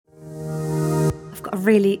got a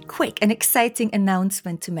really quick and exciting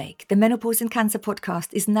announcement to make. The Menopause and Cancer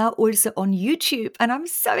podcast is now also on YouTube, and I'm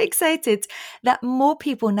so excited that more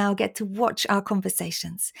people now get to watch our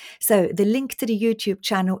conversations. So the link to the YouTube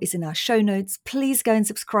channel is in our show notes. Please go and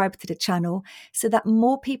subscribe to the channel so that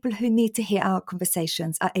more people who need to hear our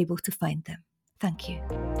conversations are able to find them. Thank you.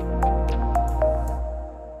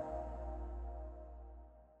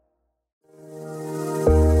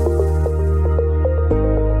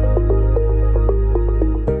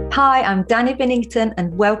 Hi, I'm Danny Binnington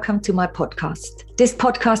and welcome to my podcast. This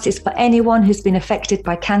podcast is for anyone who's been affected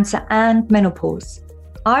by cancer and menopause.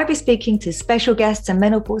 I'll be speaking to special guests and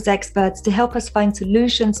menopause experts to help us find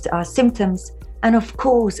solutions to our symptoms and, of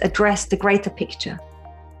course, address the greater picture.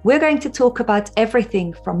 We're going to talk about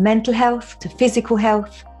everything from mental health to physical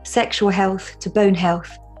health, sexual health to bone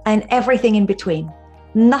health, and everything in between.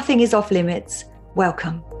 Nothing is off limits.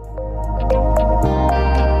 Welcome.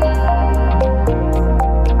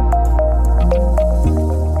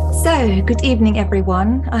 So, good evening,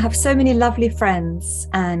 everyone. I have so many lovely friends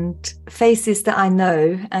and faces that I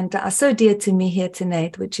know and that are so dear to me here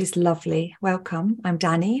tonight, which is lovely. Welcome. I'm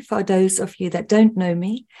Danny. For those of you that don't know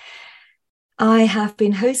me, I have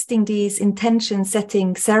been hosting these intention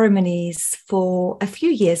setting ceremonies for a few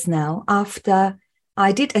years now after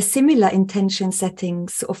I did a similar intention setting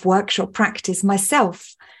sort of workshop practice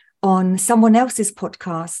myself on someone else's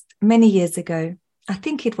podcast many years ago. I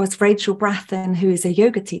think it was Rachel Brathen, who is a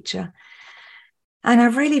yoga teacher. And I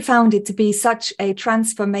really found it to be such a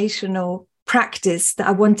transformational practice that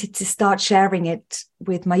I wanted to start sharing it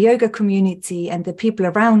with my yoga community and the people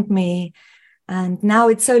around me. And now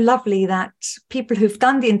it's so lovely that people who've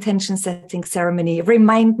done the intention setting ceremony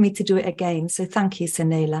remind me to do it again. So thank you,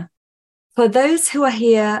 Sanela. For those who are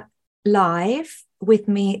here live with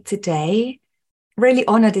me today, really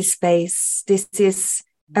honor this space. This is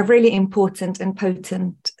a really important and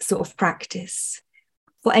potent sort of practice.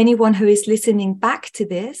 For anyone who is listening back to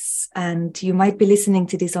this, and you might be listening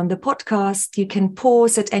to this on the podcast, you can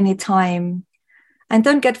pause at any time and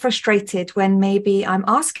don't get frustrated when maybe I'm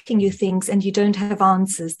asking you things and you don't have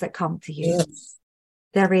answers that come to you. Yes.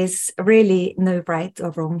 There is really no right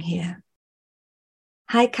or wrong here.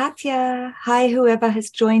 Hi, Katja. Hi, whoever has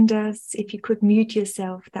joined us. If you could mute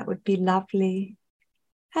yourself, that would be lovely.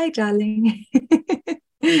 Hi, darling.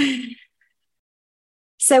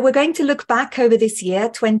 So we're going to look back over this year,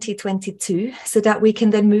 2022, so that we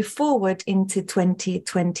can then move forward into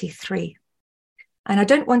 2023. And I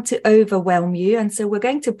don't want to overwhelm you. And so we're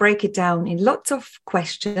going to break it down in lots of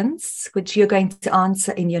questions, which you're going to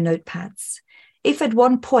answer in your notepads. If at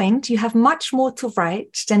one point you have much more to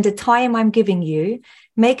write than the time I'm giving you,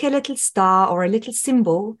 make a little star or a little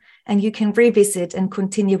symbol, and you can revisit and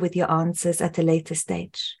continue with your answers at a later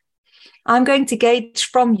stage. I'm going to gauge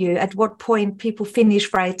from you at what point people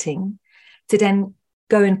finish writing to then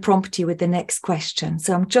go and prompt you with the next question.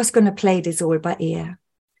 So I'm just going to play this all by ear.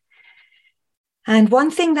 And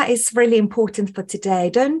one thing that is really important for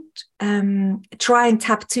today, don't try and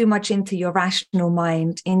tap too much into your rational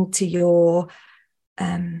mind, into your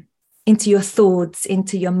thoughts,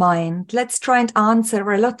 into your mind. Let's try and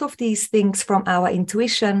answer a lot of these things from our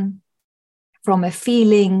intuition, from a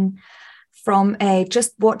feeling, from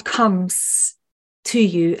just what comes to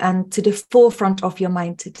you and to the forefront of your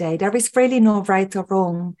mind today. There is really no right or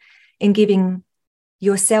wrong in giving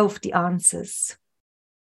yourself the answers.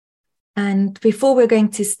 And before we're going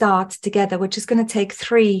to start together, we're just going to take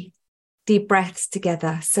 3 deep breaths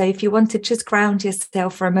together. So if you want to just ground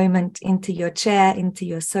yourself for a moment into your chair, into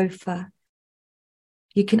your sofa,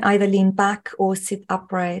 you can either lean back or sit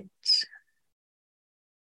upright.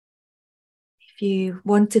 If you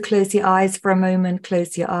want to close your eyes for a moment,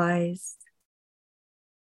 close your eyes.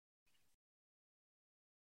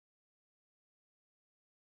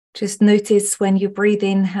 Just notice when you breathe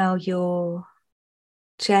in how your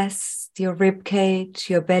chest, your rib cage,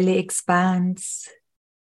 your belly expands.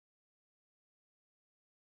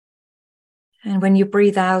 And when you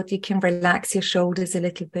breathe out, you can relax your shoulders a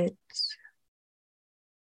little bit,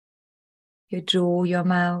 your jaw, your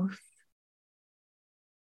mouth.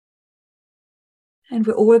 And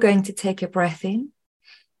we're all going to take a breath in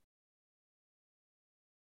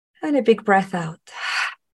and a big breath out.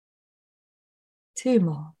 2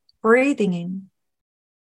 more. Breathing in.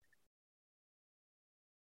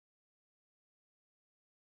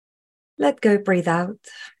 Let go, breathe out.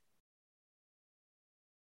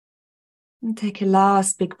 And take a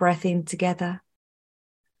last big breath in together.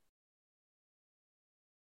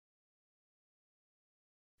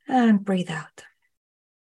 And breathe out.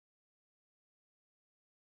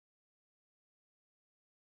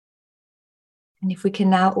 And if we can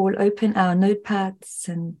now all open our notepads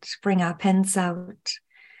and bring our pens out.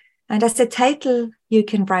 And as a title, you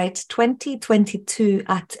can write 2022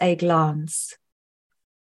 at a glance.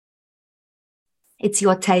 It's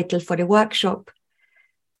your title for the workshop.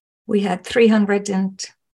 We had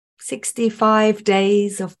 365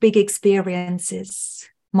 days of big experiences,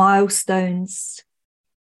 milestones,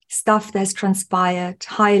 stuff that's transpired,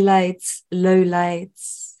 highlights,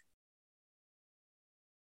 lowlights.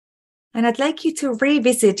 And I'd like you to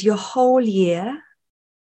revisit your whole year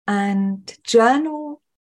and journal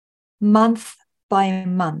month by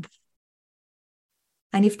month.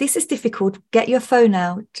 And if this is difficult, get your phone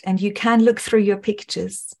out and you can look through your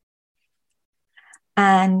pictures.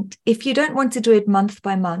 And if you don't want to do it month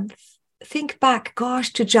by month, think back,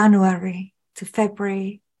 gosh, to January, to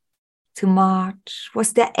February, to March.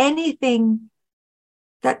 Was there anything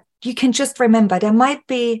that you can just remember? There might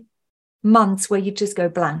be months where you just go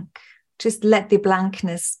blank. Just let the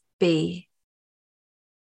blankness be.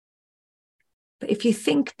 But if you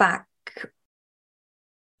think back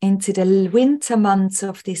into the winter months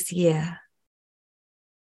of this year,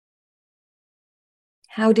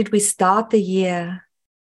 how did we start the year?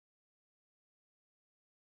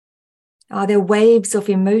 Are there waves of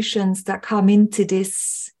emotions that come into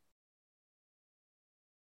this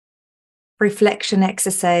reflection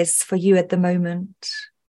exercise for you at the moment?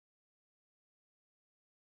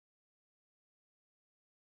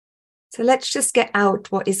 So let's just get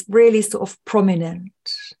out what is really sort of prominent.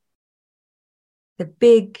 The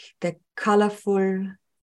big, the colorful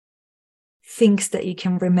things that you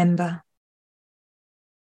can remember.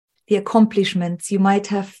 The accomplishments. You might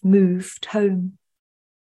have moved home.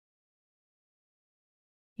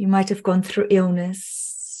 You might have gone through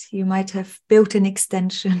illness. You might have built an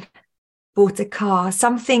extension, bought a car.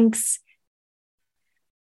 Some things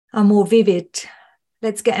are more vivid.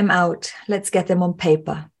 Let's get them out. Let's get them on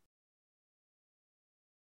paper.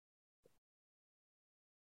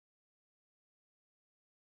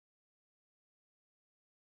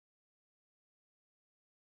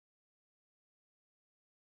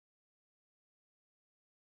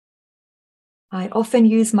 I often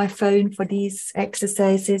use my phone for these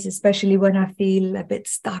exercises, especially when I feel a bit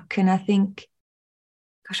stuck and I think,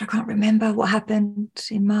 gosh, I can't remember what happened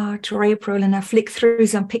in March or April. And I flick through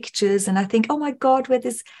some pictures and I think, oh my God, we're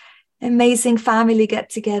this amazing family get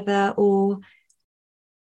together, or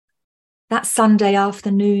that Sunday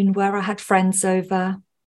afternoon where I had friends over.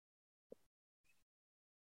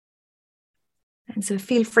 And so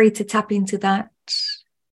feel free to tap into that.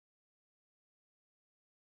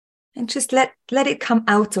 And just let it come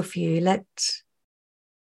out of you. Let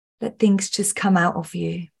things just come out of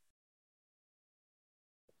you.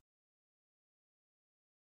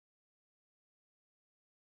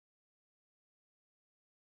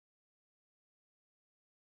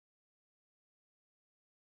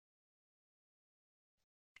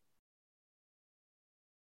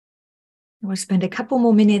 We'll spend a couple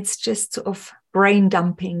more minutes just sort of brain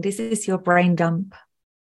dumping. This is your brain dump.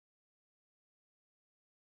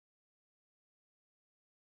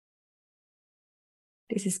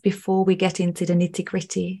 This is before we get into the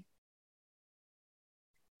nitty-gritty.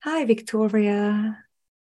 Hi, Victoria.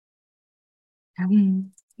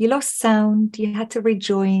 You lost sound. You had to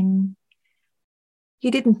rejoin.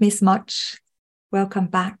 You didn't miss much. Welcome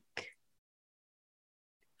back.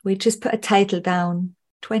 We just put a title down,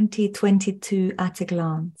 2022 at a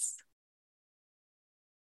glance.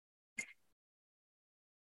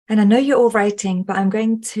 And I know you're all writing, but I'm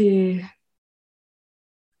going to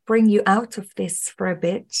bring you out of this for a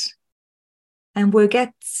bit, and we'll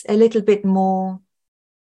get a little bit more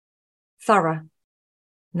thorough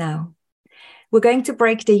now. We're going to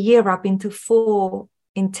break the year up into 4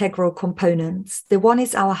 integral components. The one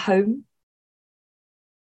is our home.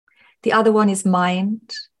 The other one is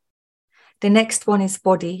mind. The next one is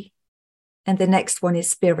body. And the next one is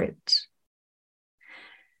spirit.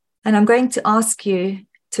 And I'm going to ask you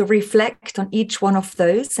to reflect on each one of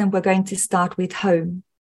those, and we're going to start with home.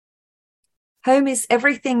 Home is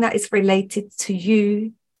everything that is related to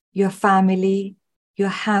you, your family, your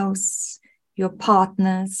house, your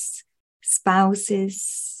partners,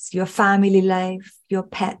 spouses, your family life, your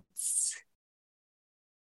pets.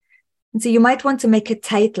 And so you might want to make a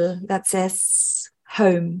title that says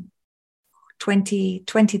home,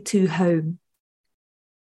 2022 home.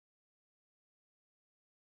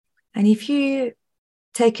 And if you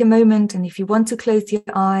take a moment and if you want to close your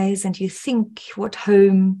eyes and you think what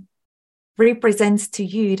home represents to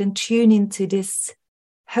you, then tune into this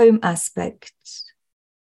home aspect.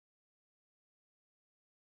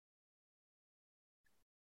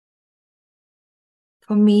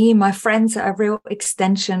 For me, my friends are a real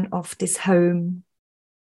extension of this home.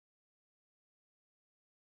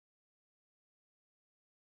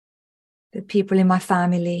 The people in my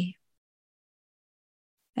family.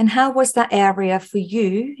 And how was that area for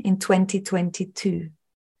you in 2022?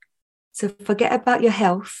 So forget about your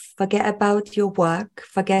health, forget about your work,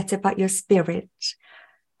 forget about your spirit.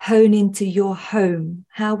 Hone into your home.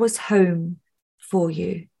 How was home for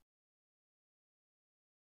you?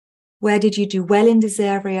 Where did you do well in this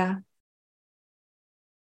area?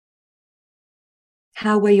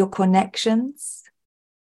 How were your connections?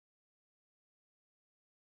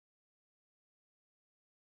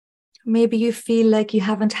 Maybe you feel like you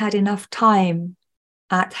haven't had enough time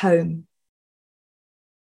at home.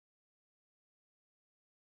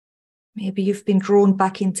 Maybe you've been drawn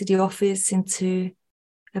back into the office, into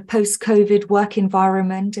a post-COVID work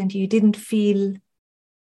environment, and you didn't feel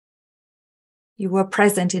you were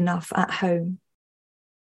present enough at home.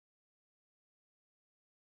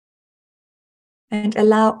 And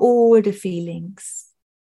allow all the feelings,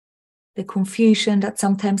 the confusion that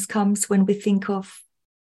sometimes comes when we think of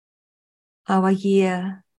our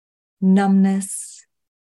year, numbness.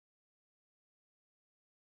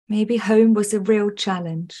 Maybe home was a real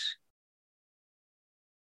challenge.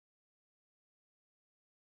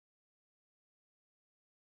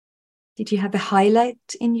 Did you have a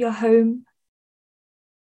highlight in your home?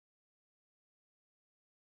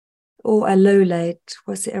 Or a lowlight?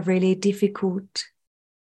 Was it a really difficult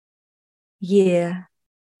year,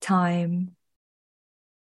 time?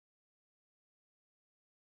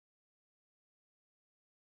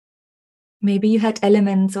 Maybe you had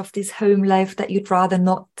elements of this home life that you'd rather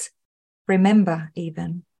not remember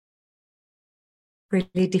even.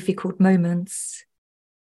 Really difficult moments.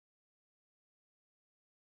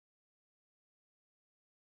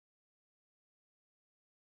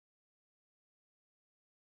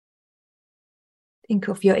 Think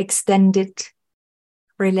of your extended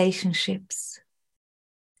relationships,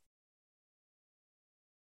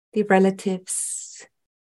 the relatives,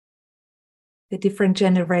 the different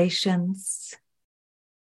generations.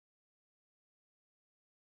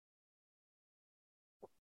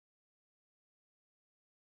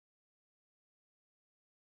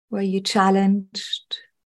 Were you challenged?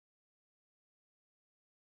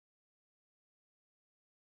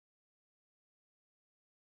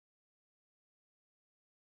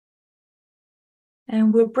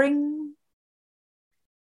 And we'll bring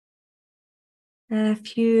a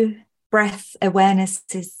few breath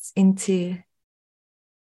awarenesses into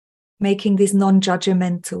making this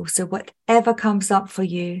non-judgmental. So whatever comes up for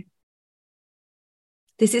you,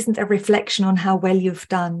 this isn't a reflection on how well you've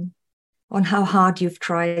done, on how hard you've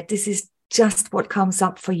tried. This is just what comes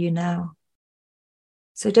up for you now.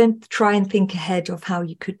 So don't try and think ahead of how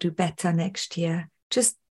you could do better next year.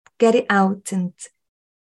 Just get it out and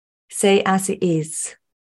say as it is.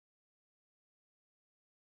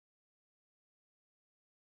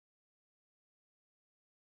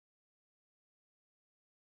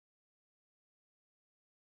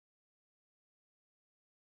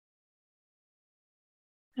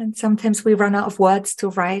 And sometimes we run out of words to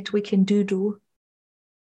write. We can doodle.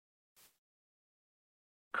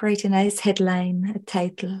 Create a nice headline, a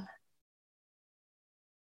title.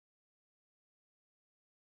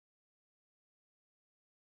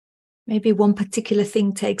 Maybe one particular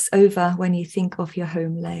thing takes over when you think of your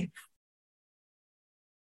home life.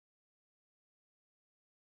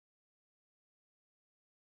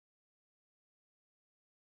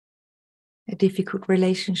 A difficult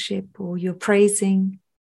relationship, or you're praising,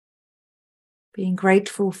 being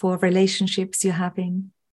grateful for relationships you're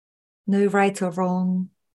having. No right or wrong.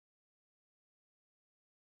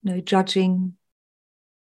 No judging.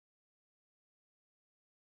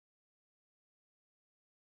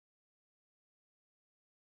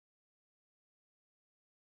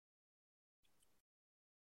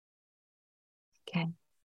 Okay.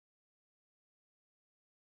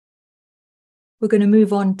 We're going to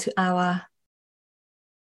move on to our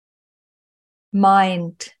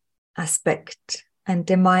mind aspect. And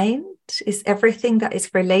the mind is everything that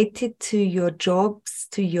is related to your jobs,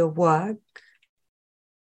 to your work,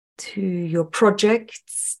 to your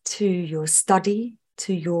projects, to your study,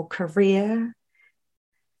 to your career,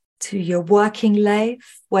 to your working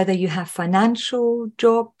life, whether you have financial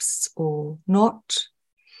jobs or not.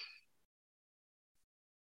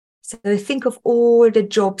 So think of all the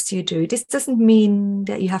jobs you do. This doesn't mean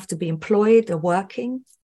that you have to be employed or working,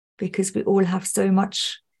 because we all have so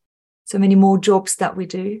many more jobs that we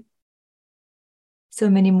do, so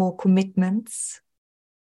many more commitments.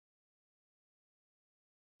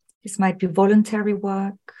 This might be voluntary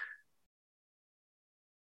work,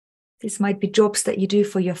 This might be jobs that you do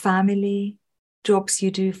for your family, jobs you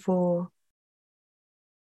do for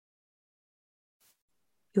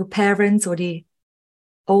your parents or the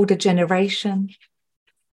older generation,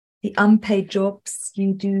 the unpaid jobs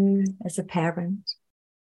you do as a parent.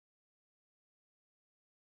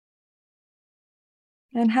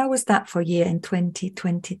 And how was that for you in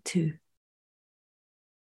 2022?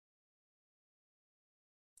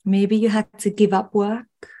 Maybe you had to give up work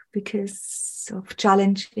because of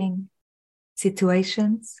challenging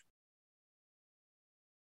situations.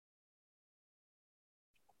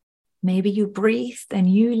 Maybe you breathed a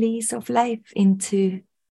new lease of life into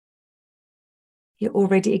your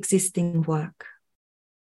already existing work.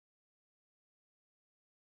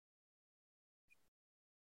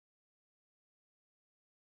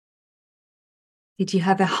 Did you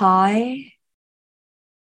have a high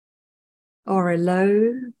or a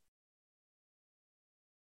low?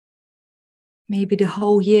 Maybe the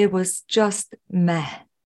whole year was just meh.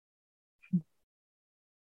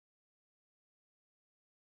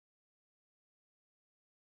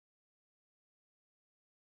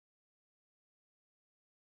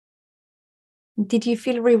 Did you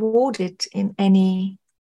feel rewarded in any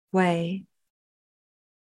way?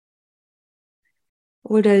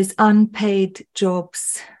 All those unpaid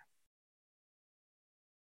jobs,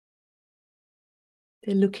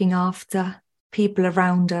 they're looking after people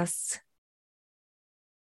around us,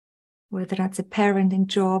 whether that's a parenting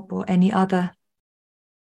job or any other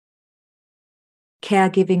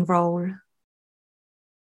caregiving role.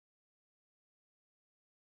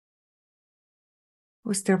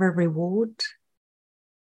 Was there a reward?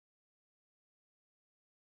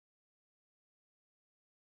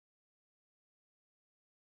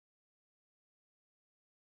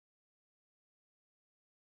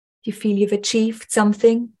 Do you feel you've achieved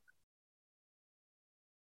something?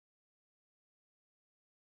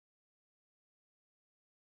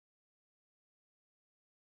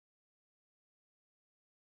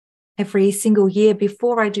 Every single year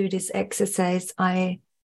before I do this exercise, I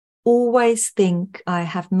always think I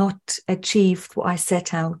have not achieved what I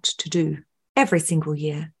set out to do every single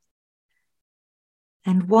year.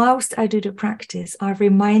 And whilst I do the practice, I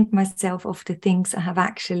remind myself of the things I have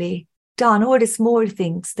actually done, all the small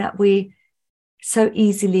things that we so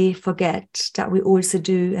easily forget that we also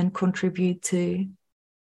do and contribute to.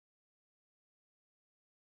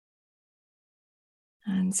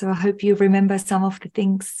 And so I hope you remember some of the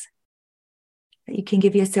things that you can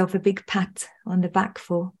give yourself a big pat on the back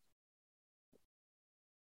for.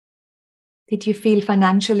 Did you feel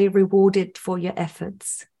financially rewarded for your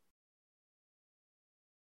efforts?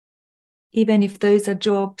 Even if those are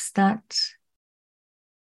jobs that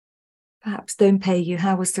perhaps don't pay you,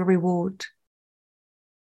 how was the reward?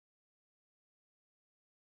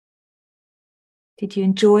 Did you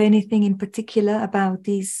enjoy anything in particular about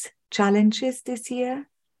these challenges this year?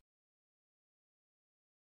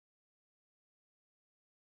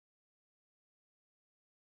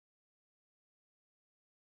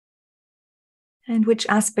 And which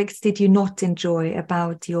aspects did you not enjoy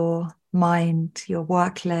about your mind, your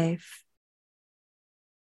work life?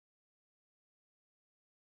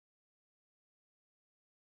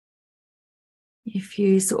 If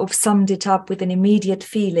you sort of summed it up with an immediate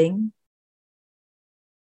feeling,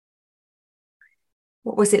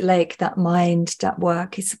 what was it like, that mind, that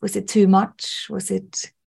work? Was it too much? Was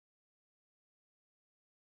it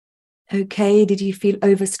okay? Did you feel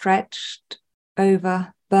overstretched,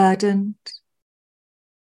 overburdened,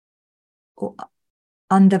 or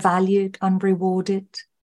undervalued, unrewarded?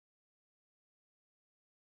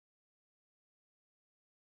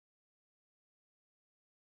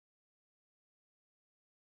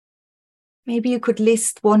 Maybe you could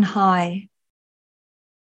list one high,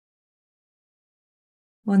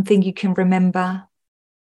 one thing you can remember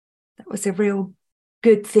that was a real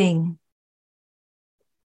good thing.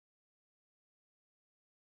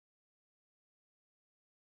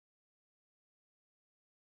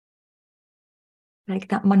 Like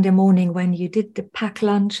that Monday morning when you did the pack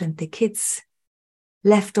lunch and the kids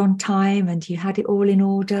left on time and you had it all in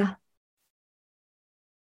order.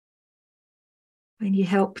 When you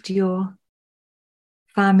helped your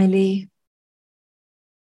family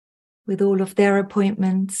with all of their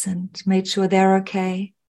appointments and made sure they're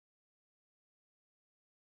okay.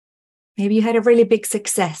 Maybe you had a really big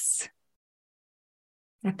success,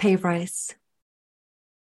 a pay rise.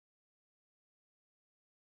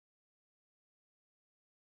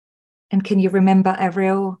 And can you remember a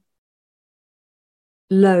real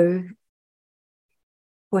low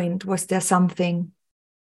point? Was there something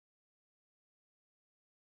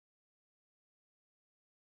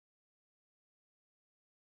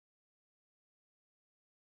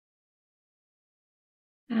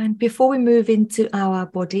And before we move into our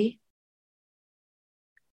body,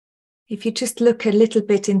 if you just look a little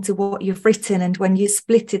bit into what you've written, and when you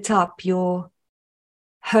split it up, your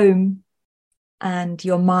home and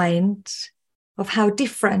your mind, of how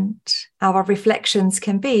different our reflections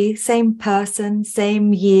can be. Same person,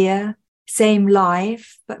 same year, same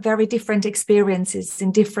life, but very different experiences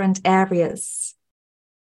in different areas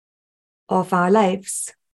of our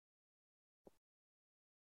lives.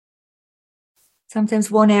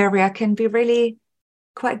 Sometimes one area can be really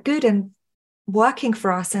quite good and working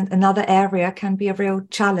for us, and another area can be a real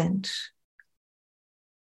challenge.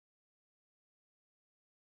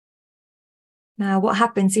 Now, what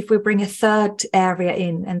happens if we bring a third area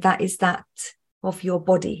in, and that is that of your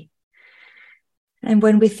body? And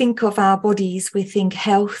when we think of our bodies, we think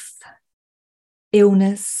health,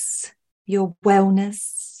 illness, your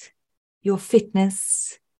wellness, your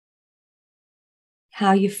fitness,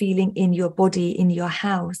 how you're feeling in your body, in your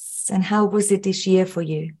house, and how was it this year for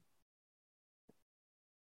you?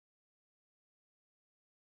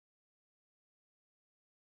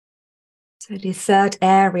 So the third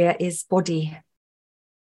area is body.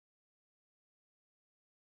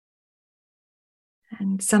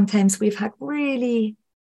 And sometimes we've had really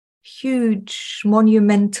huge,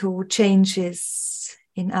 monumental changes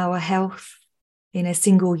in our health in a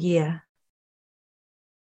single year.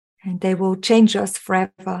 And they will change us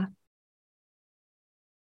forever.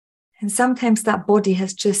 And sometimes that body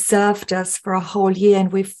has just served us for a whole year,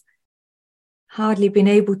 and we've hardly been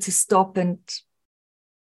able to stop and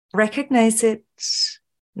recognize it,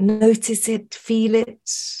 notice it, feel it.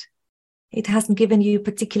 It hasn't given you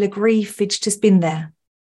particular grief, it's just been there.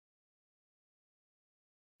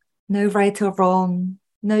 No right or wrong,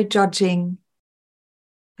 no judging,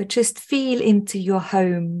 but just feel into your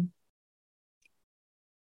home.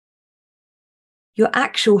 Your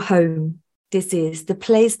actual home, this is the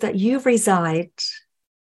place that you reside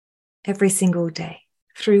every single day,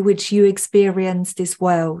 through which you experience this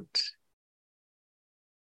world.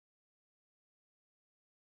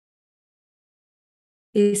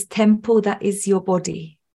 This temple that is your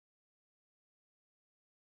body.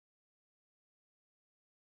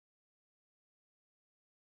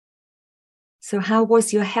 So how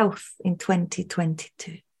was your health in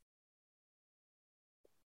 2022?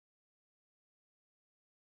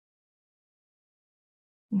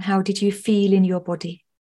 And how did you feel in your body?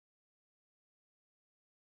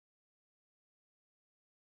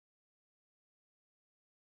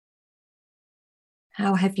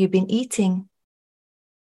 How have you been eating?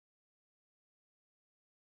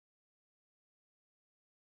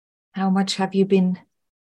 How much have you been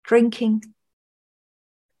drinking?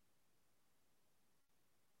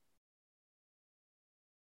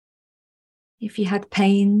 If you had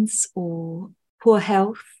pains or poor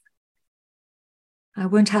health, I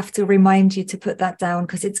won't have to remind you to put that down,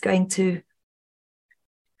 because it's going to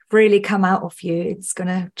really come out of you. It's going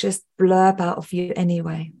to just blurb out of you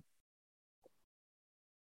anyway.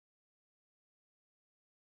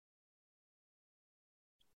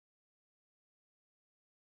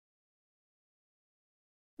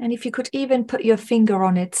 And if you could even put your finger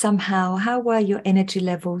on it somehow, how were your energy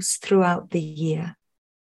levels throughout the year?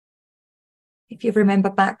 If you remember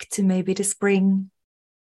back to maybe the spring,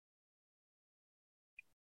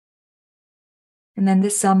 and then the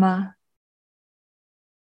summer,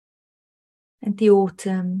 and the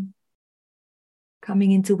autumn,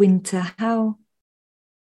 coming into winter, how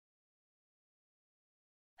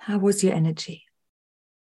was your energy?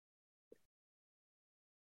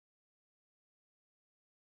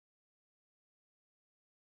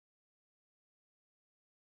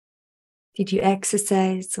 Did you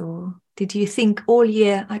exercise, or did you think all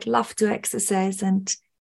year, I'd love to exercise, and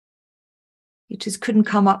you just couldn't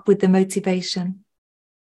come up with the motivation?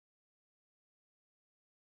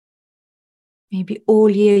 Maybe all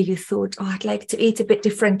year you thought, oh, I'd like to eat a bit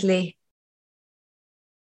differently.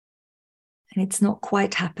 And it's not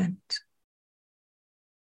quite happened.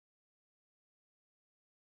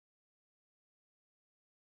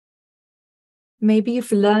 Maybe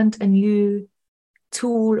you've learned a new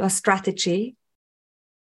tool or strategy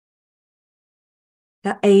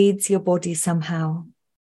that aids your body somehow.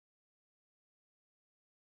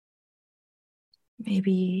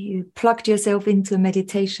 Maybe you plugged yourself into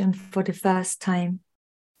meditation for the first time.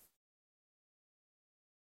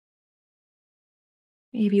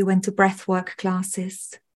 Maybe you went to breathwork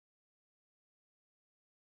classes.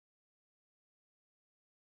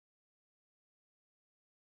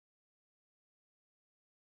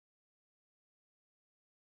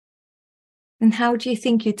 And how do you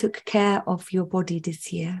think you took care of your body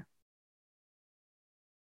this year?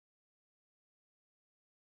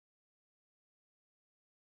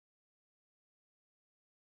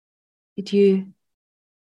 Did you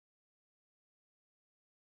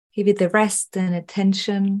give it the rest and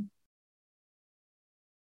attention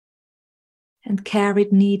and care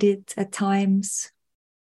it needed at times?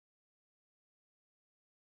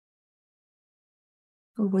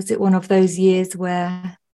 Or was it one of those years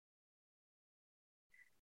where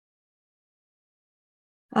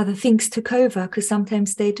other things took over? Because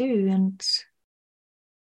sometimes they do, and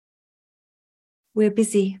we're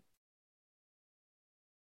busy.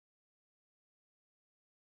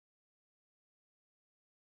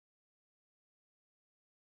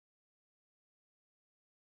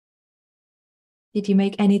 Did you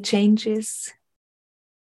make any changes?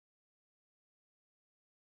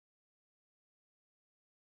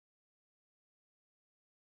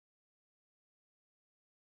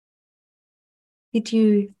 Did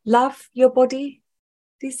you love your body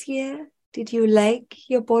this year? Did you like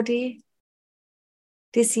your body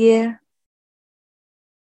this year?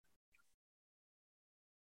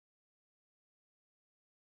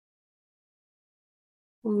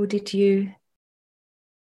 Or did you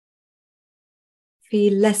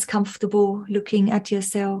feel less comfortable looking at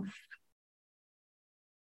yourself?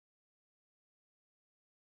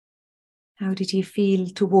 How did you feel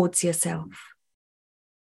towards yourself?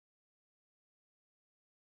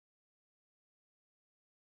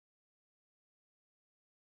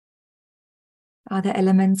 Are there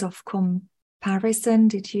elements of comparison?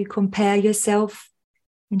 Did you compare yourself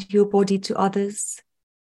and your body to others?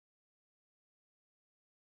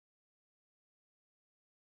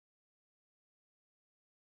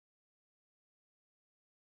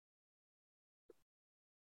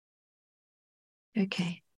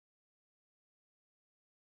 Okay.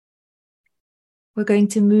 We're going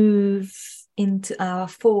to move into our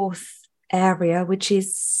fourth area, which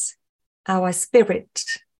is our spirit.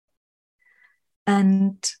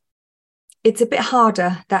 And it's a bit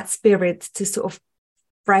harder, that spirit, to sort of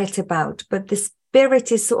write about. But the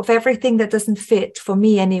spirit is sort of everything that doesn't fit, for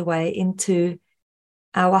me anyway, into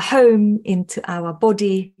our home, into our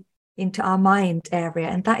body, into our mind area.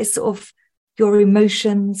 And that is sort of your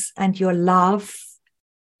emotions and your love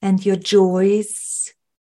and your joys,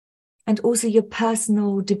 and also your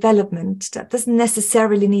personal development that doesn't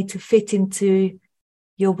necessarily need to fit into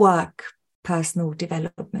your work, personal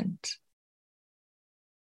development.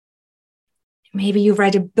 Maybe you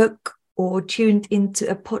read a book or tuned into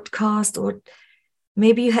a podcast, or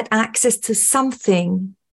maybe you had access to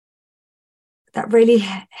something that really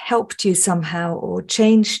helped you somehow, or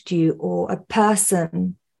changed you, or a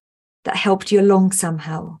person that helped you along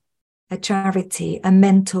somehow, a charity, a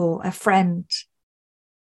mentor, a friend,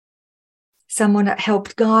 someone that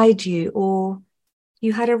helped guide you, or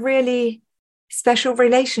you had a really special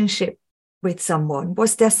relationship with someone.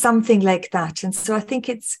 Was there something like that? And so I think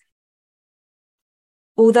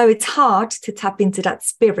although it's hard to tap into that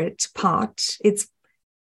spirit part, it's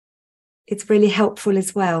really helpful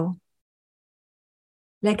as well.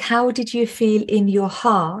 Like, how did you feel in your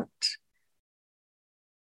heart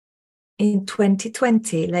in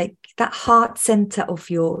 2020? Like that heart center of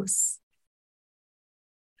yours.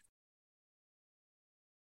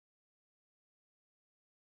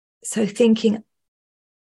 So thinking,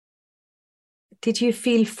 did you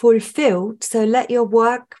feel fulfilled? So let your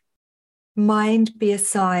work mind be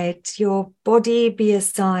aside, your body be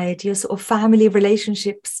aside, your sort of family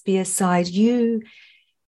relationships be aside, you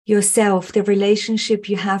yourself, the relationship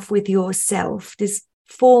you have with yourself, this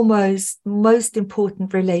foremost, most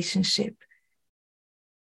important relationship.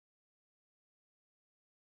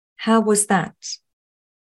 How was that?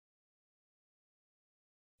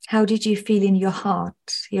 How did you feel in your heart,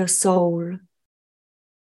 your soul?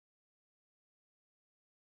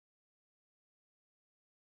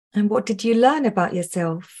 And what did you learn about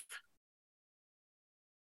yourself?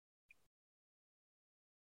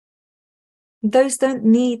 Those don't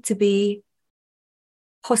need to be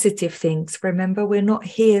positive things. Remember, we're not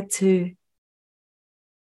here to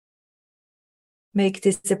make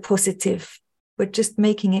this a positive. We're just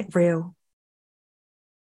making it real.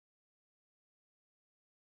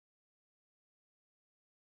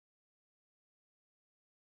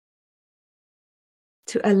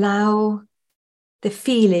 To allow the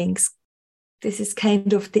feelings. This is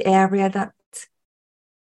kind of the area that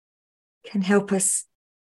can help us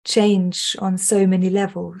change on so many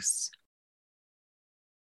levels.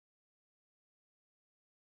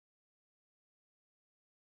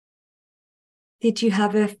 Did you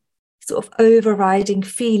have a sort of overriding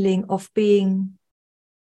feeling of being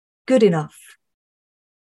good enough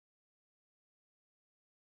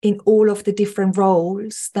in all of the different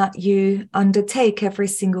roles that you undertake every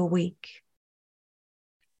single week?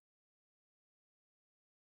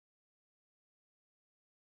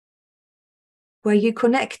 Were you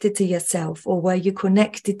connected to yourself, or were you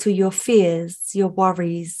connected to your fears, your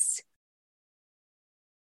worries,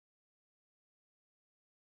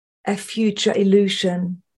 a future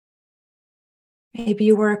illusion? Maybe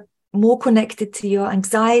you were more connected to your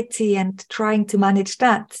anxiety and trying to manage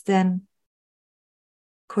that than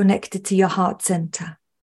connected to your heart center.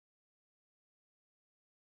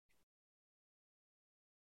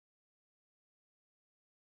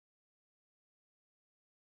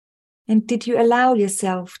 And did you allow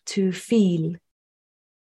yourself to feel?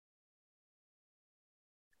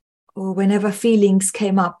 Or whenever feelings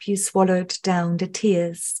came up, you swallowed down the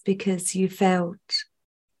tears because you felt,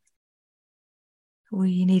 or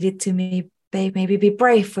you needed to maybe be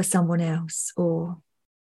brave for someone else, or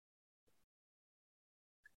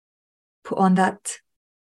put on that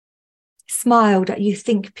smile that you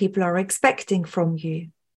think people are expecting from you.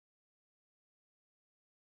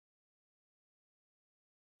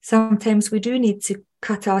 Sometimes we do need to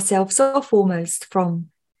cut ourselves off almost from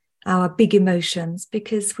our big emotions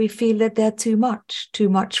because we feel that they're too much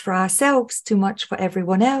for ourselves, too much for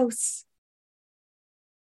everyone else.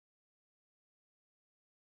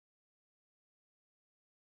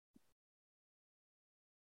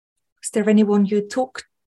 Is there anyone you talked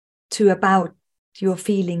to about your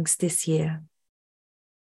feelings this year?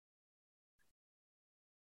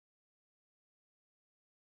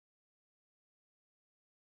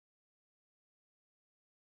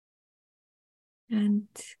 And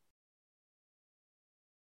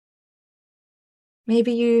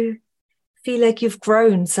maybe you feel like you've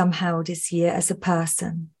grown somehow this year as a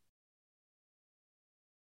person.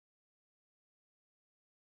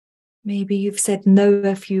 Maybe you've said no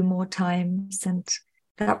a few more times and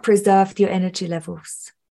that preserved your energy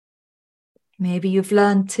levels. Maybe you've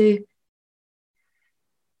learned to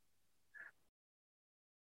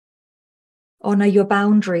honor your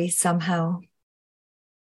boundaries somehow,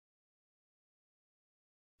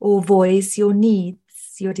 or voice your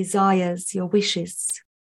needs, your desires, your wishes.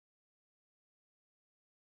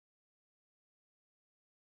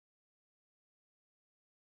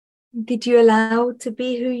 Did you allow to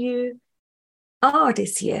be who you are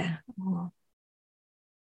this year? Or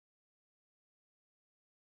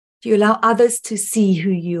do you allow others to see who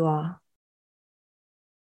you are?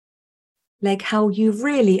 Like how you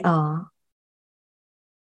really are?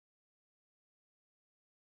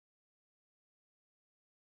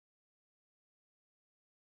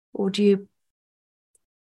 Or do you,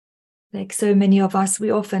 like so many of us,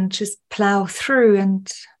 we often just plow through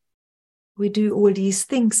and we do all these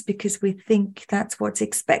things because we think that's what's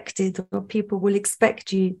expected, or people will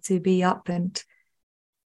expect you to be up and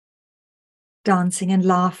dancing and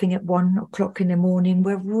laughing at 1 o'clock in the morning,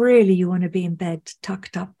 where really you want to be in bed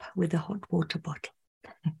tucked up with a hot water bottle.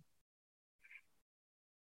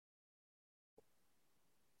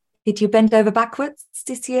 Did you bend over backwards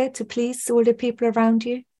this year to please all the people around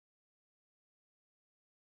you?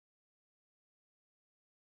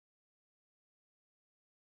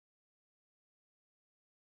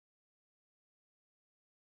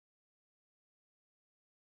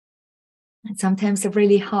 And sometimes a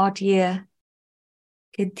really hard year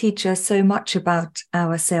can teach us so much about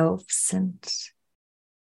ourselves and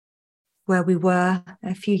where we were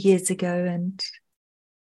a few years ago and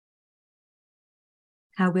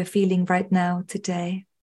how we're feeling right now today.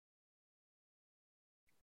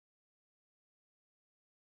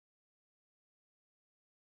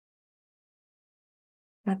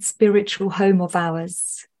 That spiritual home of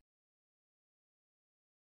ours.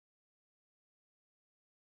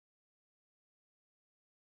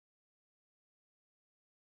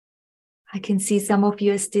 I can see some of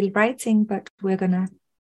you are still writing, but we're going to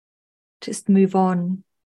just move on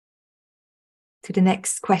to the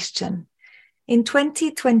next question. In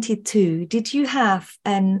 2022, did you have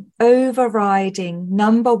an overriding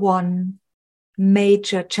number one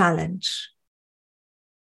major challenge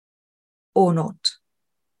or not?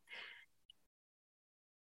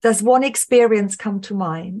 Does one experience come to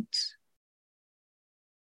mind?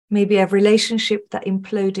 Maybe a relationship that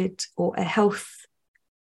imploded, or a health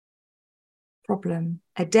problem,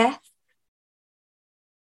 a death,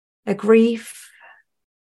 a grief.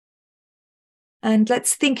 And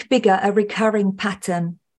let's think bigger, a recurring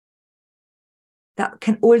pattern that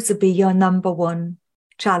can also be your number one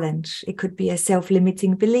challenge. It could be a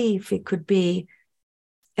self-limiting belief. It could be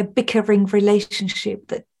a bickering relationship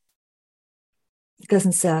that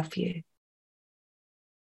doesn't serve you.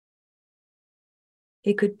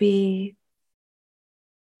 It could be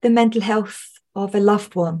the mental health of a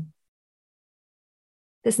loved one.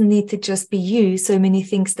 Doesn't need to just be you. So many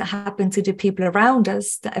things that happen to the people around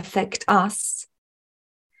us that affect us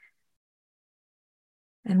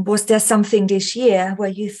And was there something this year where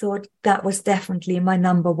you thought that was definitely my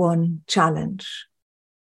number one challenge?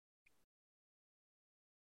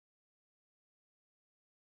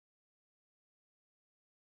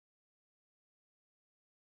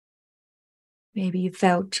 Maybe you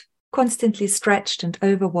felt constantly stretched and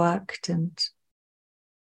overworked and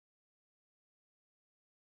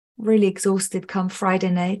really exhausted come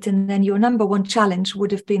Friday night. And then your number one challenge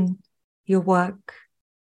would have been your work,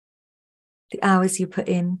 the hours you put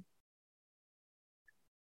in.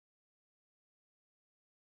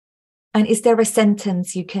 And is there a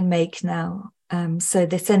sentence you can make now? So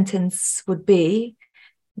the sentence would be,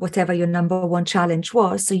 whatever your number one challenge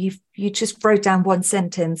was. So you just wrote down one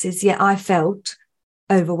sentence is, yeah, I felt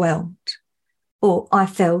overwhelmed, or I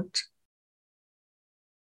felt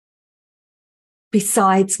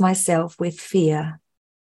besides myself with fear,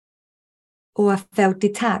 or I felt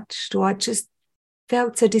detached, or I just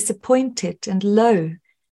felt so disappointed and low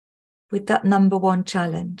with that number one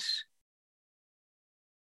challenge.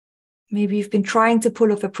 Maybe you've been trying to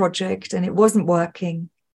pull off a project and it wasn't working.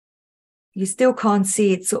 You still can't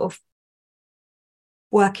see it sort of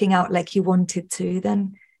working out like you wanted to,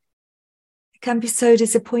 then it can be so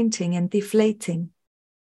disappointing and deflating.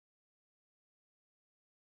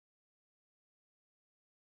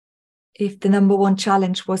 If the number one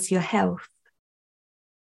challenge was your health,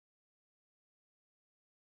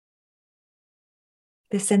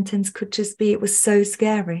 the sentence could just be, it was so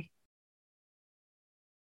scary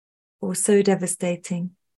or so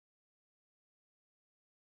devastating.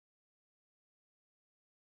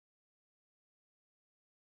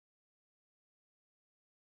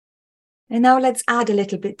 And now let's add a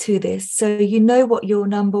little bit to this. So you know what your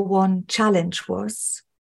number one challenge was,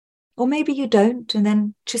 or maybe you don't, and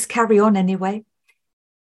then just carry on anyway.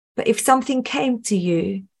 But if something came to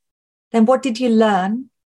you, then what did you learn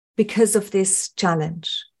because of this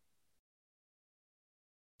challenge?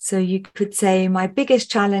 So you could say, my biggest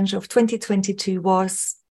challenge of 2022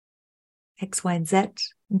 was X, Y, and Z.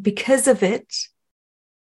 And because of it,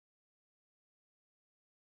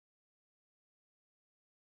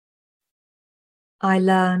 I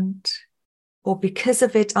learned, or because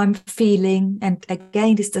of it, I'm feeling, and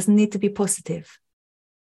again, this doesn't need to be positive.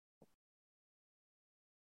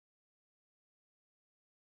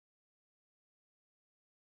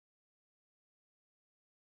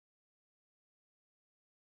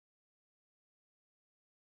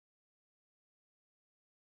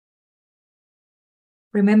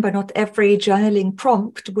 Remember, not every journaling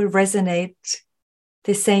prompt will resonate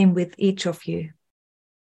the same with each of you.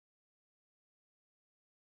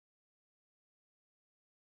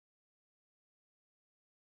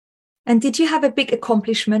 And did you have a big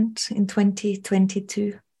accomplishment in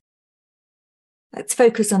 2022? Let's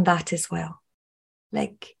focus on that as well.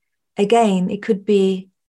 Like, again, it could be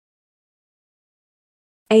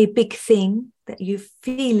a big thing that you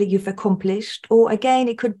feel you've accomplished, or again,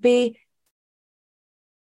 it could be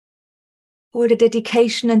all the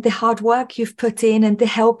dedication and the hard work you've put in and the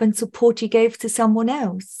help and support you gave to someone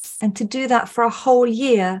else. And to do that for a whole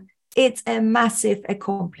year, it's a massive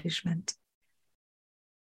accomplishment.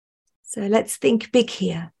 So let's think big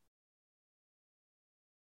here.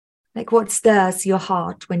 Like, what stirs your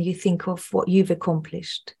heart when you think of what you've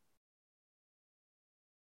accomplished?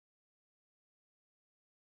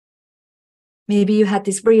 Maybe you had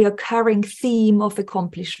this recurring theme of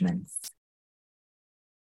accomplishments.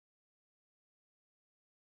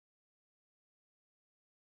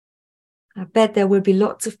 I bet there will be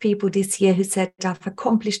lots of people this year who said, I've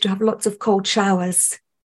accomplished to have lots of cold showers.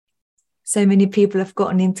 So many people have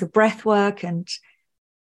gotten into breath work and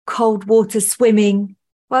cold water swimming.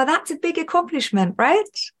 Well, that's a big accomplishment, right?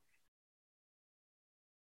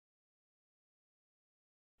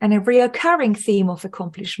 And a reoccurring theme of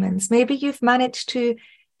accomplishments. Maybe you've managed to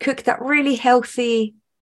cook that really healthy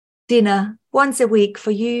dinner once a week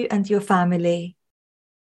for you and your family.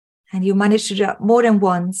 And you managed to do it more than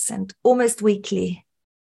once and almost weekly.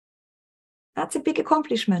 That's a big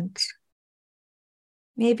accomplishment.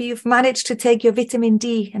 Maybe you've managed to take your vitamin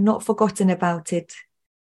D and not forgotten about it.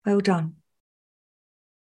 Well done.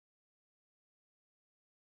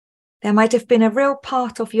 There might have been a real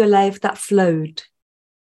part of your life that flowed.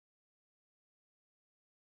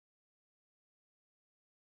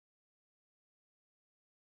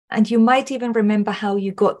 And you might even remember how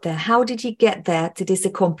you got there. How did you get there to this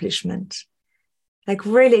accomplishment? Like,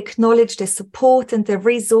 really acknowledge the support and the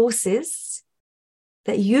resources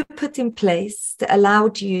that you put in place that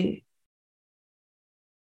allowed you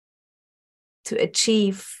to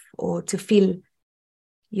achieve or to feel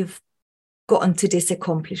you've gotten to this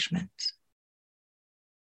accomplishment.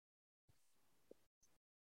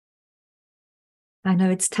 I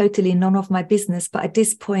know it's totally none of my business, but at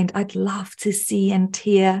this point, I'd love to see and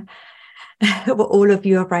hear what all of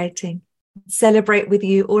you are writing. Celebrate with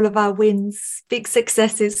you all of our wins, big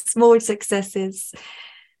successes, small successes.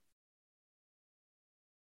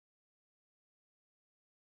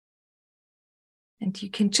 And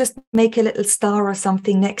you can just make a little star or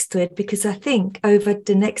something next to it, because I think over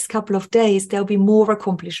the next couple of days, there'll be more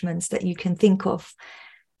accomplishments that you can think of,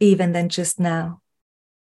 even than just now.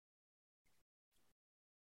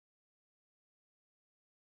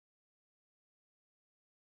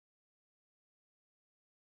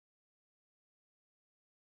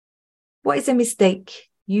 What is a mistake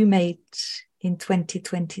you made in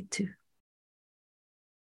 2022?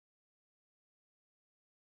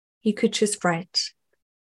 You could just write.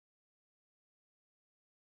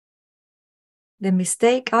 The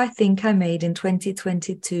mistake I think I made in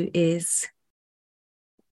 2022 is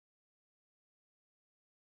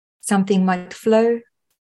something might flow,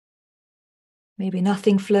 maybe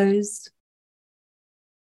nothing flows.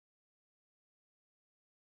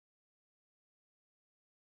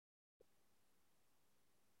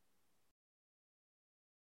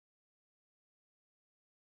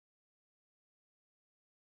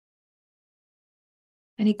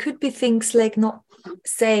 And it could be things like not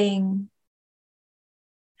saying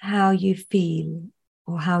how you feel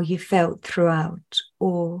or how you felt throughout,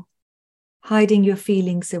 or hiding your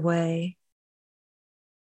feelings away,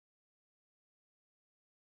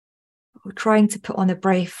 or trying to put on a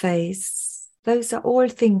brave face. Those are all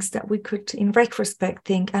things that we could, in retrospect,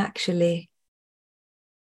 think actually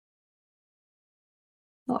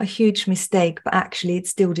not a huge mistake, but actually it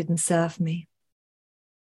still didn't serve me.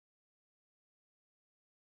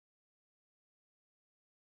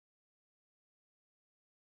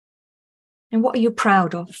 And what are you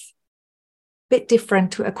proud of? Bit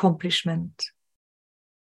different to accomplishment.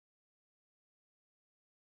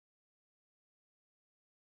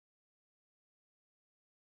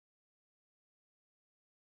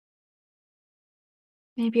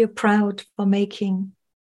 Maybe you're proud for making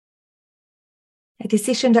a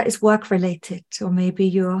decision that is work-related, or maybe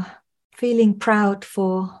you're feeling proud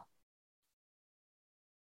for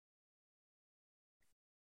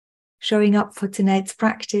showing up for tonight's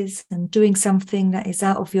practice and doing something that is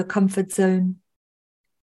out of your comfort zone.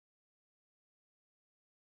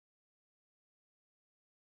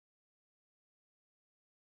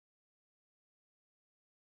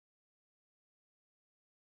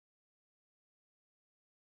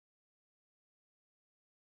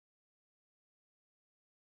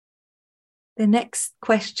 The next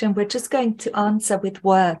question we're just going to answer with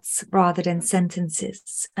words rather than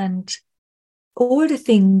sentences, and all the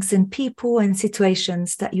things and people and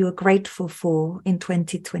situations that you are grateful for in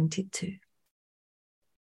 2022.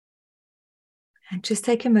 And just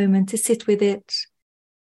take a moment to sit with it.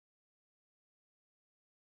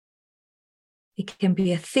 It can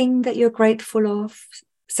be a thing that you're grateful of,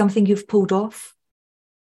 something you've pulled off.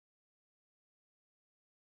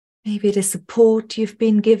 Maybe the support you've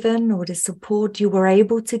been given or the support you were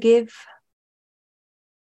able to give.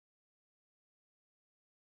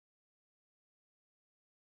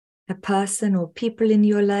 A person or people in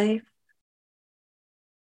your life.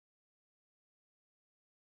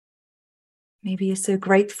 Maybe you're so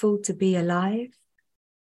grateful to be alive.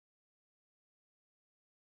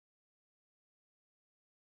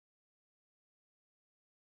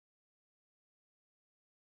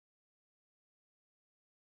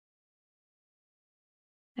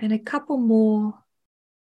 And a couple more,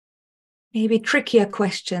 maybe trickier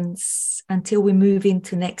questions until we move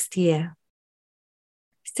into next year.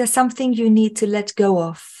 Is there something you need to let go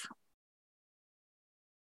of?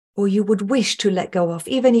 Or you would wish to let go of,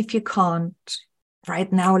 even if you can't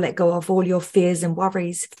right now let go of all your fears and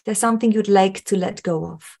worries? If there's something you'd like to let go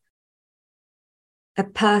of, a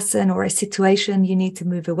person or a situation you need to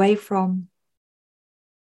move away from,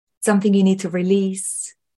 something you need to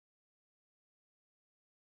release,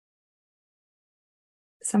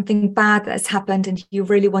 something bad that has happened and you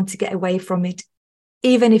really want to get away from it,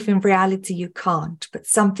 even if in reality you can't, but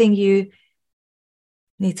something you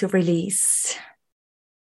need to release.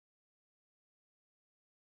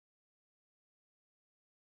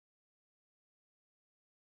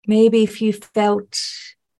 Maybe if you felt,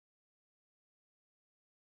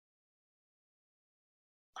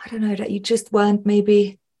 I don't know, that you just weren't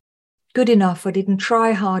maybe good enough or didn't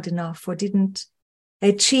try hard enough or didn't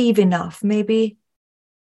achieve enough, maybe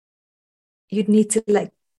you'd need to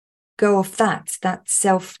let go of that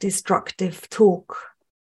self-destructive talk,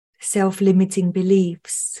 self-limiting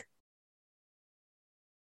beliefs.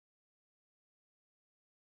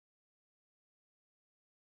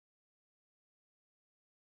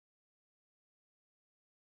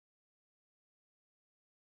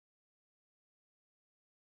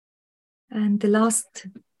 And the last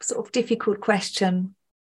sort of difficult question.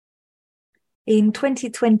 In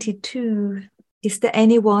 2022, is there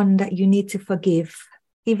anyone that you need to forgive,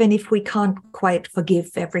 even if we can't quite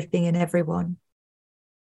forgive everything and everyone?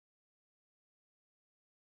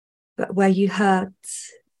 But where you hurt,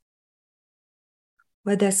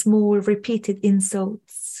 where there's small repeated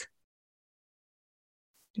insults,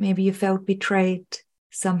 maybe you felt betrayed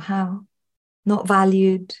somehow, not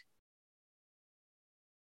valued.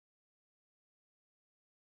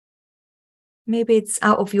 Maybe it's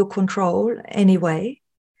out of your control anyway,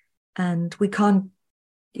 and we can't,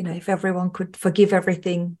 if everyone could forgive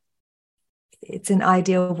everything, it's an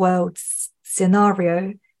ideal world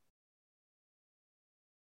scenario.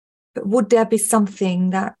 But would there be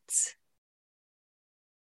something that,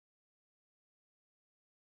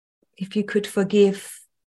 if you could forgive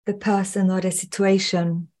the person or the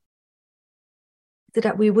situation, so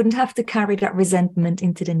that we wouldn't have to carry that resentment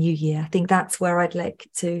into the new year? I think that's where I'd like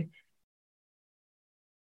to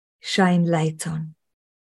shine light on.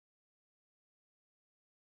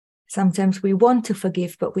 Sometimes we want to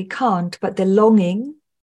forgive, but we can't. But the longing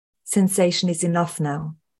sensation is enough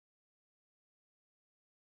now.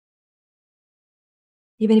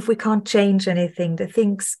 Even if we can't change anything, the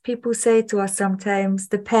things people say to us sometimes,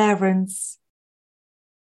 the parents,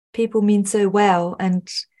 people mean so well, and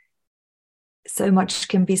so much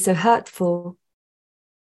can be so hurtful.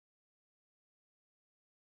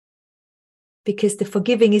 Because the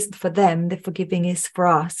forgiving isn't for them, the forgiving is for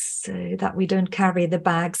us, so that we don't carry the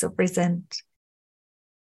bags of resent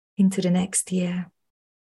into the next year.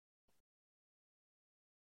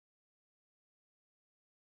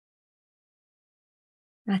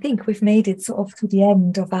 I think we've made it sort of to the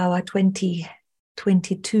end of our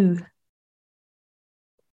 2022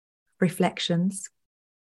 reflections.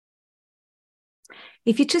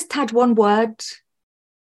 If you just had one word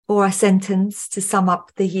or a sentence to sum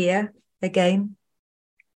up the year again,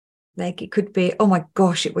 like it could be, oh my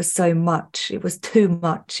gosh, it was so much, it was too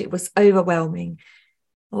much, it was overwhelming,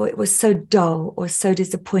 or it was so dull, or so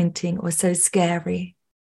disappointing, or so scary.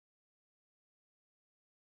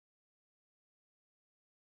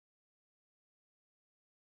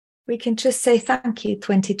 We can just say thank you,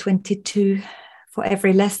 2022, for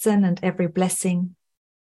every lesson and every blessing.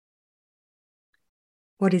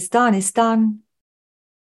 What is done is done.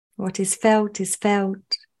 What is felt is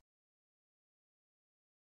felt.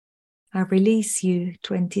 I release you,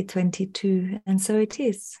 2022, and so it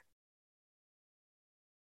is.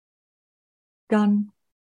 Done.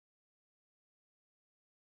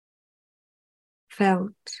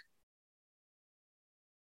 Felt.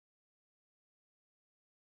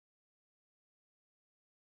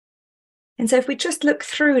 And so if we just look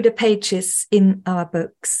through the pages in our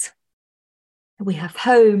books, we have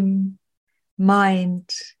home, mind,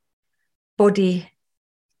 body,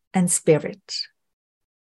 and spirit.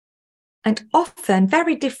 And often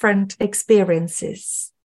very different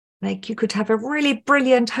experiences. Like you could have a really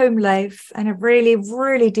brilliant home life and a really,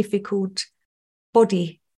 really difficult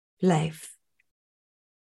body life.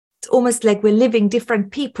 It's almost like we're living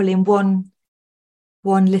different people in one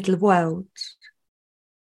little world.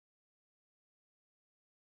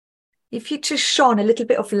 If you just shone a little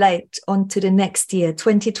bit of light onto the next year,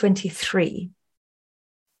 2023,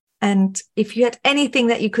 and if you had anything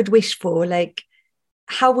that you could wish for, like,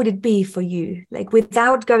 how would it be for you? Like,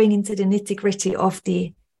 without going into the nitty-gritty of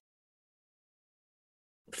the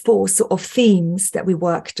 4 sort of themes that we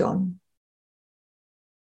worked on.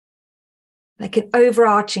 Like an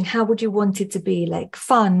overarching, how would you want it to be? Like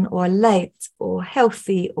fun or light or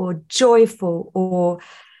healthy or joyful, or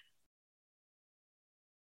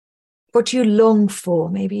what you long for.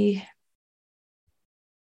 Maybe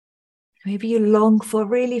you long for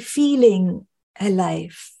really feeling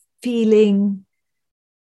alive, feeling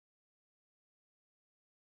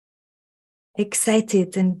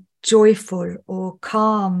excited and joyful, or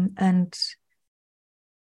calm and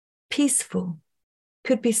peaceful.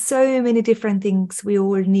 Could be so many different things we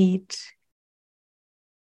all need.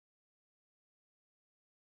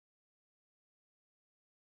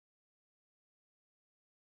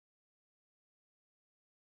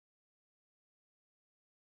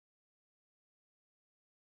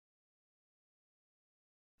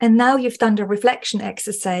 And now you've done the reflection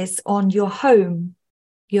exercise on your home,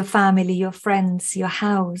 your family, your friends, your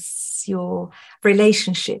house, your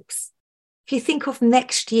relationships. If you think of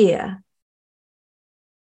next year,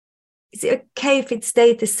 is it okay if it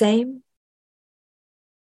stayed the same?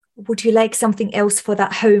 Would you like something else for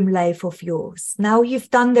that home life of yours? Now you've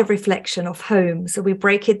done the reflection of home, so we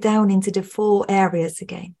break it down into the 4 areas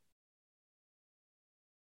again.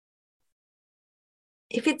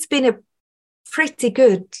 If it's been a pretty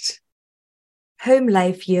good home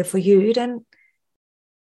life year for you, then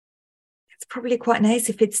it's probably quite nice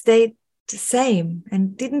if it stayed the same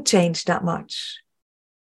and didn't change that much.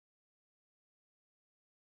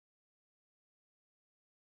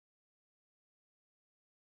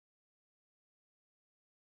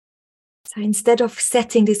 So instead of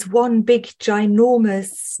setting this one big,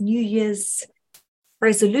 ginormous New Year's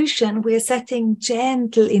resolution, we're setting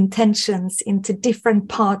gentle intentions into different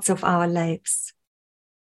parts of our lives.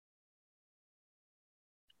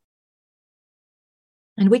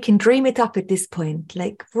 And we can dream it up at this point,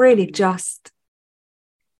 like really just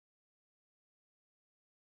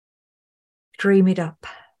dream it up.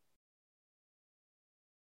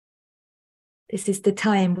 This is the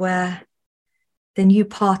time where the new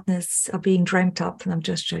partners are being dreamt up, and I'm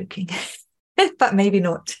just joking, but maybe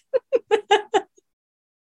not.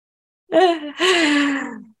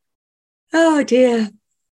 Oh dear.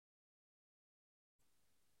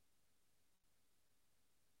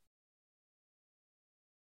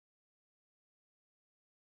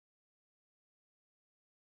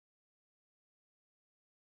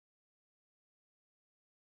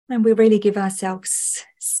 And we really give ourselves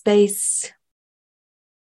space,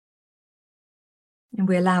 and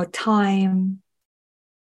we allow time,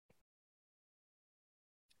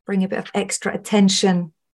 bring a bit of extra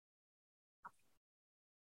attention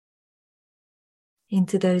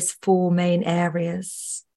into those 4 main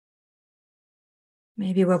areas.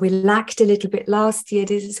 Maybe where we lacked a little bit last year,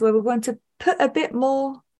 this is where we want to put a bit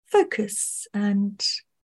more focus and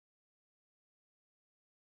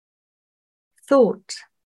thought.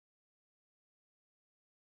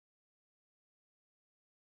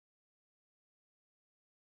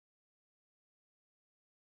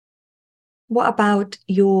 What about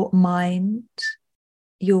your mind,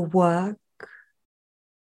 your work,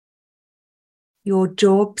 your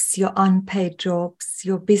jobs, your unpaid jobs,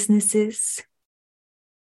 your businesses?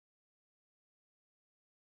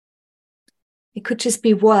 It could just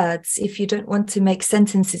be words if you don't want to make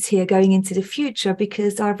sentences here going into the future,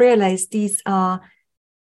 because I realize these are,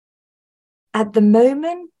 at the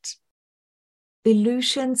moment,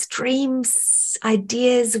 illusions, dreams,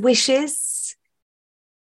 ideas, wishes.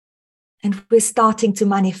 And we're starting to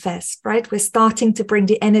manifest, right? We're starting to bring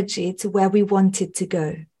the energy to where we want it to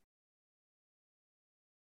go.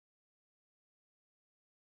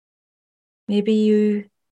 Maybe you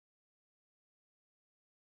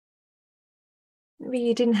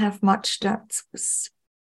didn't have much that was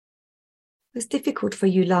difficult for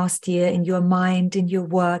you last year in your mind, in your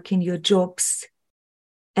work, in your jobs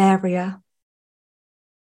area.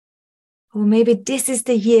 Or maybe this is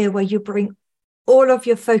the year where you bring all of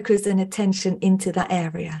your focus and attention into that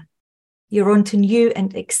area. You're on to new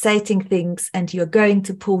and exciting things, and you're going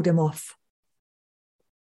to pull them off.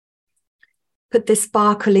 Put the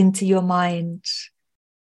sparkle into your mind.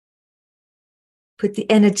 Put the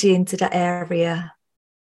energy into that area.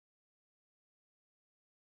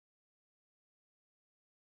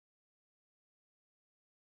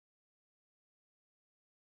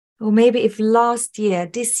 Or maybe if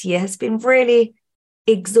this year has been really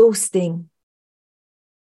exhausting,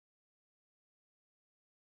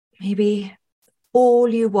 maybe all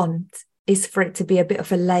you want is for it to be a bit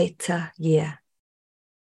of a lighter year.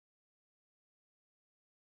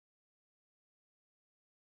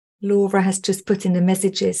 Laura has just put in the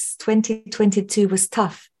messages, 2022 was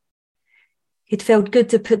tough. It felt good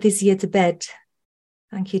to put this year to bed.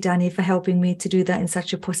 Thank you, Danny, for helping me to do that in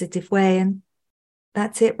such a positive way. And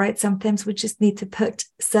that's it, right? Sometimes we just need to put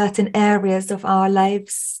certain areas of our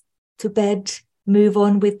lives to bed, move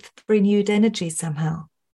on with renewed energy somehow.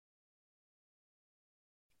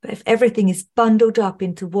 But if everything is bundled up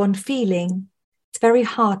into one feeling, it's very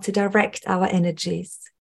hard to direct our energies.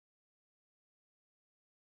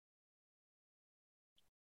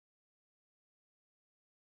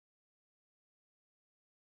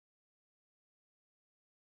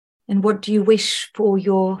 And what do you wish for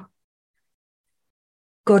your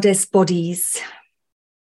goddess bodies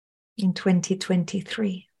in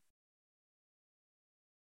 2023?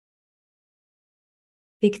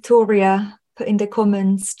 Victoria put in the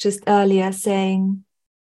comments just earlier saying,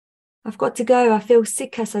 I've got to go. I feel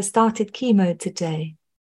sick as I started chemo today.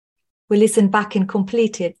 We listened back and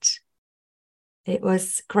completed. It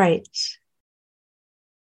was great.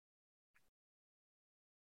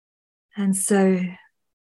 And so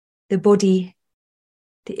the body,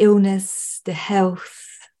 the illness, the health,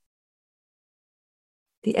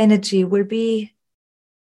 the energy will be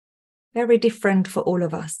very different for all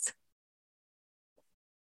of us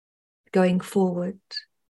going forward.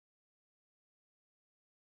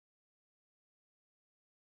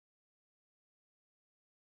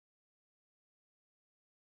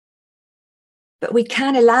 But we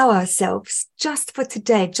can allow ourselves, just for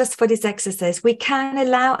today, just for this exercise, we can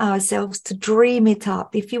allow ourselves to dream it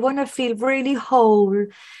up. If you want to feel really whole,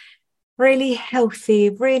 really healthy,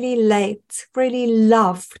 really late, really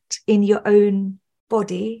loved in your own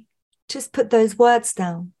body, just put those words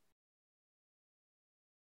down.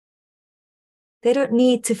 They don't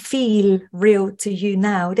need to feel real to you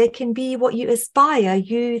now. They can be what you aspire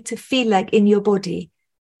you to feel like in your body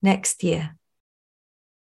next year.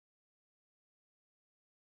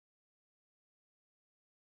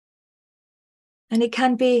 And it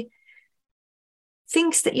can be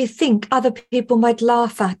things that you think other people might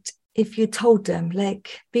laugh at if you told them,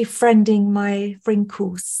 like befriending my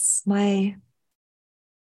wrinkles, my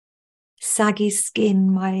saggy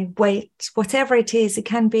skin, my weight, whatever it is. It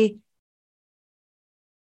can be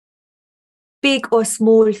big or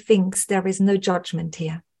small things. There is no judgment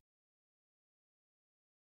here.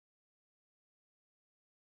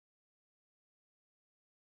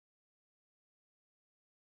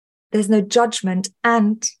 There's no judgment,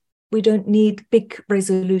 and we don't need big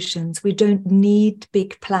resolutions. We don't need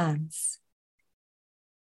big plans.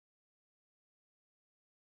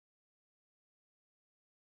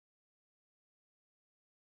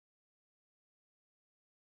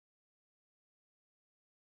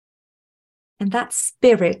 And that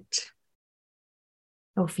spirit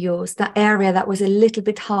of yours, that area that was a little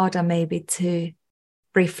bit harder maybe to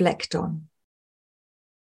reflect on,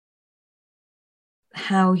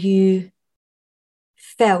 how you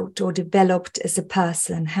felt or developed as a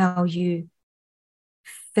person, how you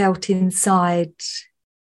felt inside,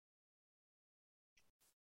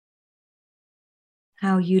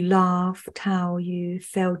 how you laughed, how you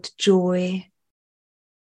felt joy.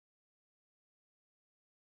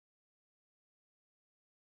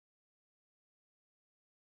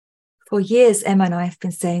 For years, Emma and I have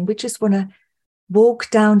been saying, we just want to walk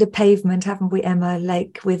down the pavement, haven't we, Emma?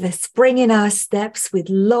 Like with a spring in our steps, with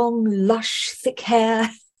long, lush, thick hair,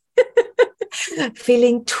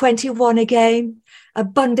 feeling 21 again,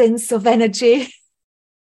 abundance of energy.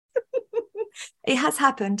 It has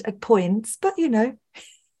happened at points, but you know,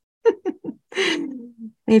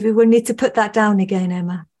 maybe we'll need to put that down again,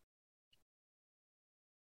 Emma.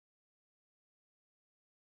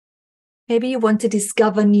 Maybe you want to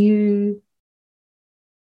discover newly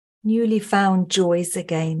found joys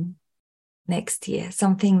again next year,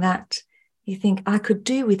 something that you think I could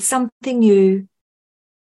do with, something new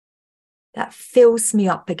that fills me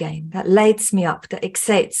up again, that lights me up, that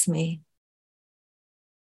excites me.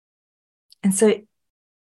 And so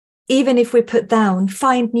even if we put down,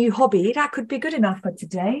 find new hobby, that could be good enough for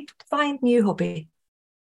today. Find new hobby.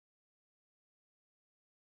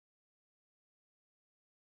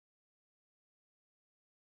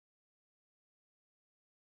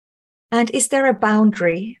 And is there a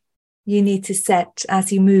boundary you need to set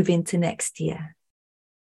as you move into next year?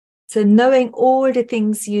 So knowing all the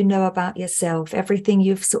things you know about yourself, everything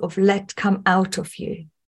you've sort of let come out of you.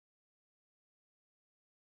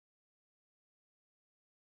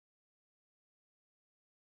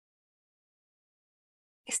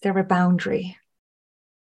 Is there a boundary?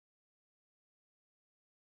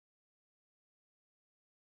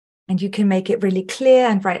 And you can make it really clear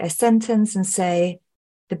and write a sentence and say,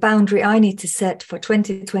 the boundary I need to set for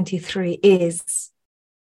 2023 is.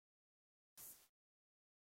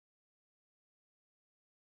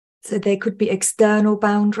 So they could be external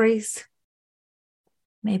boundaries,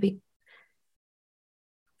 maybe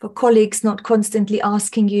for colleagues not constantly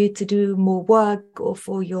asking you to do more work, or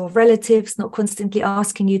for your relatives not constantly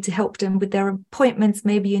asking you to help them with their appointments.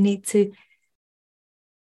 Maybe you need to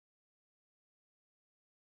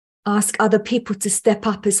ask other people to step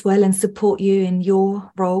up as well and support you in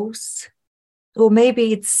your roles. Or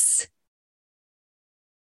maybe it's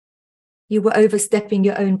you were overstepping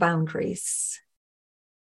your own boundaries.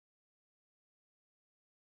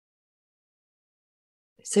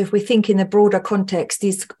 So if we think in a broader context,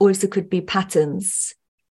 these also could be patterns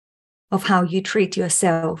of how you treat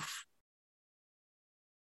yourself.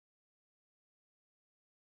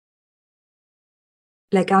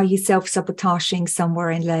 Like, are you self-sabotaging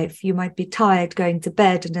somewhere in life? You might be tired going to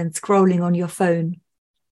bed and then scrolling on your phone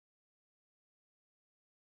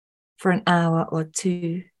for an hour or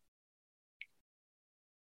two.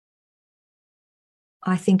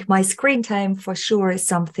 I think my screen time for sure is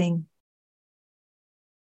something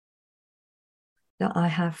that I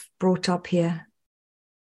have brought up here.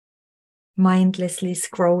 Mindlessly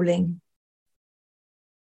scrolling.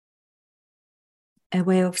 A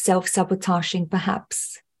way of self-sabotaging,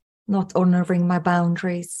 perhaps, not honoring my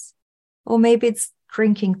boundaries. Or maybe it's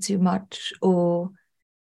drinking too much, or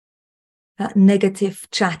that negative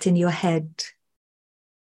chat in your head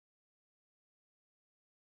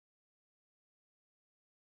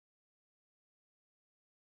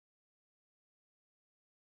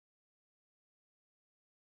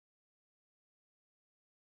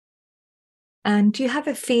And do you have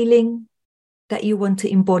a feeling that you want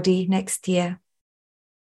to embody next year?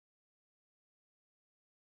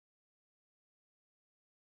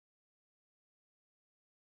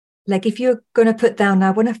 Like if you're going to put down,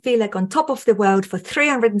 I want to feel like on top of the world for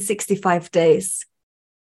 365 days,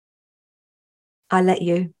 I'll let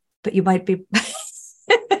you, but you might be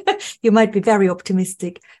you might be very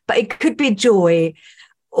optimistic, but it could be joy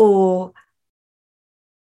or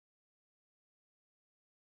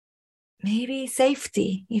maybe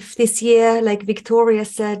safety. If this year, like Victoria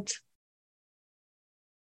said,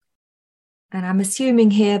 and I'm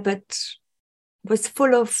assuming here, but was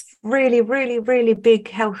full of really, really, really big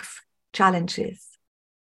health challenges.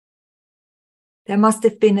 There must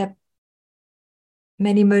have been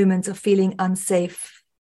many moments of feeling unsafe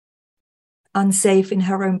in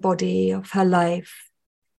her own body, of her life.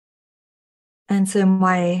 And so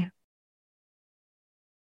my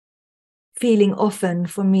feeling often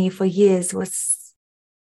for me for years was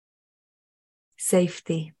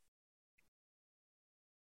safety.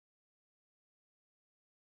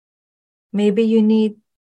 Maybe you need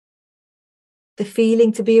the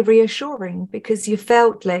feeling to be reassuring because you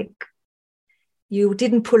felt like you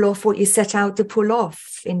didn't pull off what you set out to pull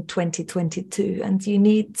off in 2022, and you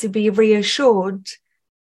need to be reassured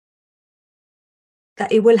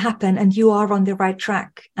that it will happen and you are on the right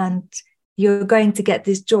track and you're going to get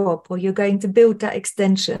this job, or you're going to build that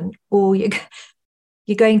extension, or you're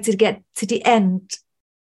going to get to the end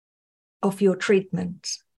of your treatment.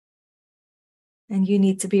 And you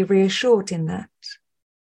need to be reassured in that.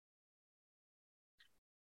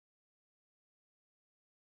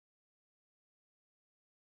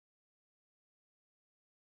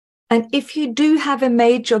 And if you do have a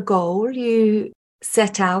major goal you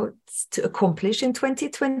set out to accomplish in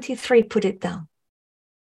 2023, put it down.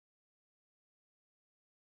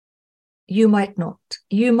 You might not.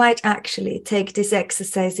 You might actually take this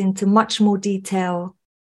exercise into much more detail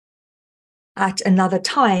at another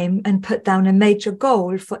time and put down a major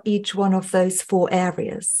goal for each one of those 4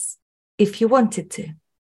 areas, if you wanted to.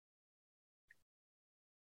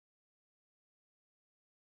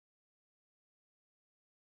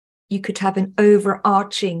 You could have an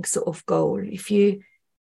overarching sort of goal. If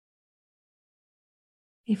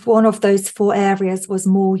one of those 4 areas was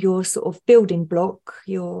more your sort of building block,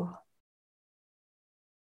 your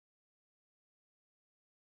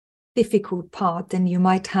difficult part, then you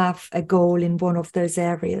might have a goal in one of those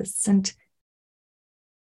areas. And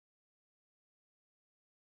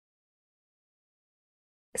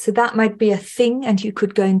so that might be a thing, and you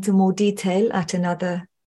could go into more detail at another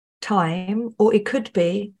time, or it could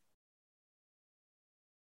be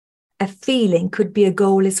a feeling, could be a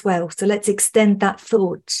goal as well. So let's extend that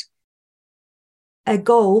thought. A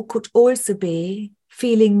goal could also be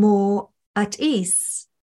feeling more at ease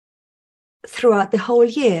throughout the whole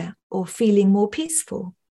year, or feeling more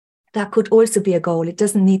peaceful. That could also be a goal. It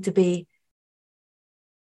doesn't need to be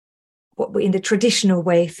what we in the traditional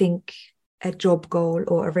way think a job goal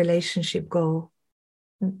or a relationship goal,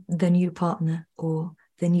 the new partner or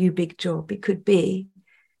the new big job. It could be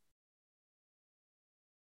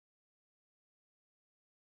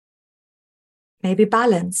maybe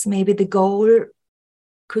balance. Maybe the goal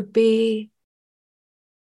could be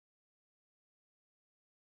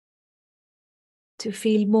to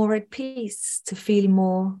feel more at peace, to feel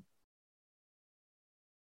more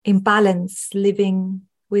in balance, living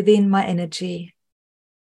within my energy,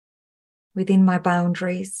 within my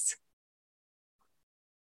boundaries.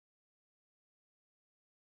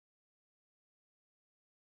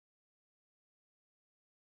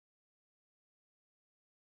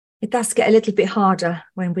 It does get a little bit harder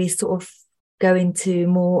when we sort of go into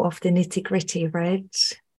more of the nitty-gritty, right?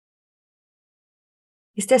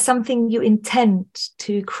 Is there something you intend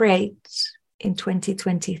to create in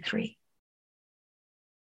 2023?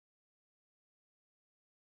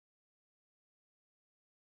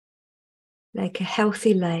 Like a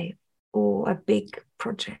healthy life or a big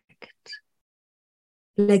project?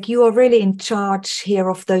 Like you are really in charge here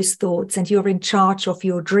of those thoughts, and you're in charge of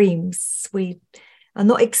your dreams. We are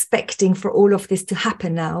not expecting for all of this to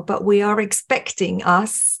happen now, but we are expecting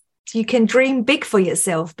you can dream big for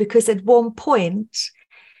yourself, because at one point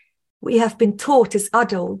we have been taught as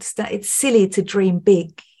adults that it's silly to dream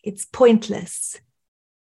big. It's pointless.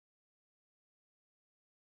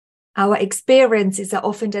 Our experiences are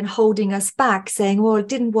often then holding us back, saying, well, it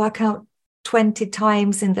didn't work out 20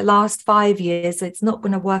 times in the last 5 years, so it's not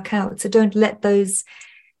going to work out. So don't let those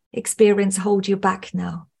experiences hold you back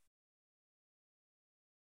now.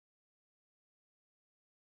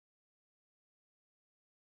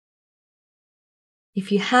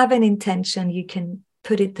 If you have an intention, you can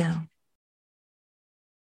put it down.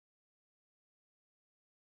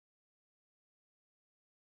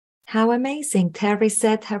 How amazing. Terry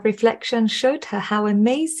said her reflection showed her how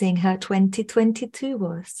amazing her 2022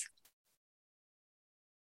 was.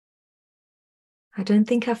 I don't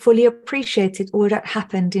think I fully appreciated all that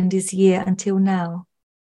happened in this year until now.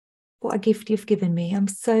 What a gift you've given me. I'm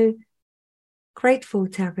so grateful,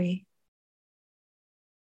 Terry.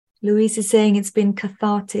 Louise is saying it's been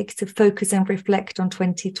cathartic to focus and reflect on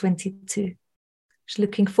 2022. She's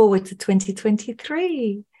looking forward to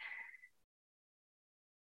 2023.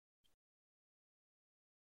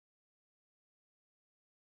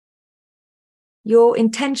 Your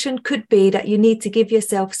intention could be that you need to give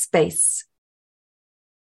yourself space.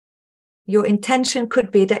 Your intention could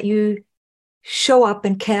be that you show up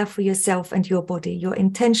and care for yourself and your body. Your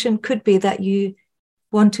intention could be that you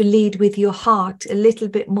want to lead with your heart a little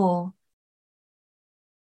bit more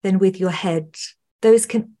than with your head. Those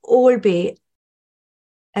can all be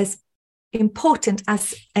as important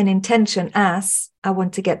as an intention as I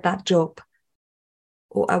want to get that job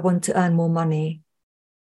or I want to earn more money.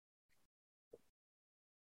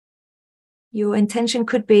 Your intention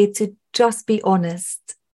could be to just be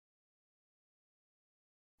honest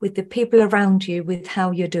with the people around you, with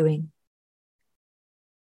how you're doing.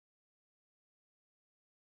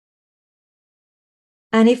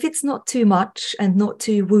 And if it's not too much and not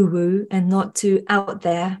too woo-woo and not too out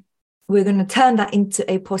there, we're going to turn that into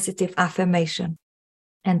a positive affirmation.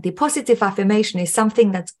 And the positive affirmation is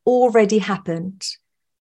something that's already happened.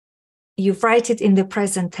 You write it in the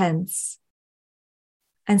present tense.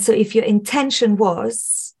 And so if your intention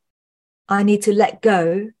was, I need to let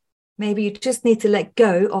go, maybe you just need to let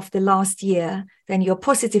go of the last year, then your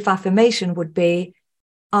positive affirmation would be,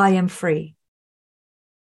 I am free.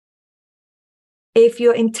 If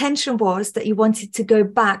your intention was that you wanted to go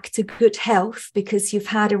back to good health because you've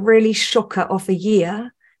had a really shocker of a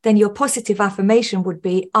year, then your positive affirmation would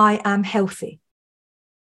be, I am healthy.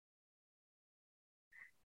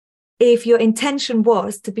 If your intention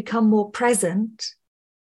was to become more present,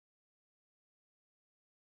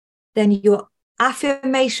 then your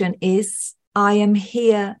affirmation is, I am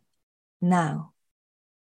here now.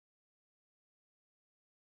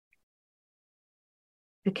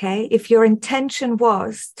 Okay, if your intention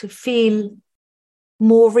was to feel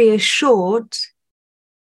more reassured,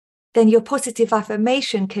 then your positive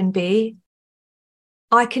affirmation can be,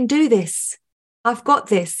 I can do this. I've got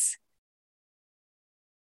this.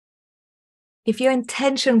 If your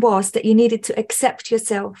intention was that you needed to accept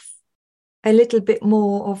yourself a little bit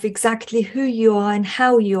more of exactly who you are and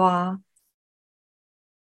how you are,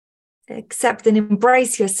 accept and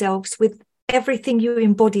embrace yourselves with everything you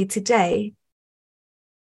embody today,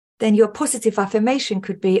 then your positive affirmation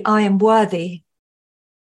could be, I am worthy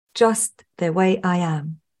just the way I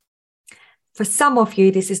am. For some of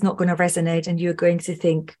you, this is not going to resonate and you're going to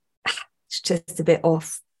think, it's just a bit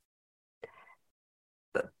off.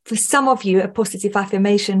 But for some of you, a positive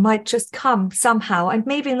affirmation might just come somehow, and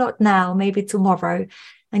maybe not now, maybe tomorrow,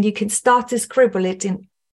 and you can start to scribble it in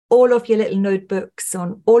all of your little notebooks,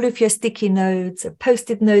 on all of your sticky notes, a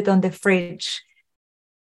post-it note on the fridge,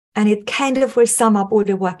 and it kind of will sum up all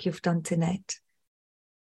the work you've done tonight.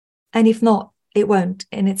 And if not, it won't,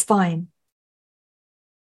 and it's fine.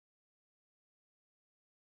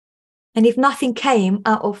 And if nothing came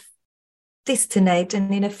out of this tonight,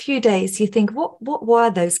 and in a few days you think, what were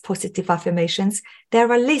those positive affirmations?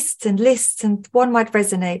 There are lists and lists, and one might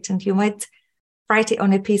resonate, and you might write it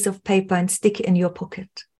on a piece of paper and stick it in your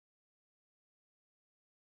pocket.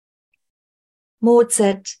 Maud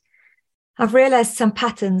said, I've realized some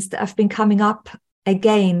patterns that have been coming up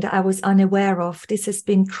again that I was unaware of. This has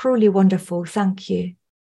been truly wonderful. Thank you.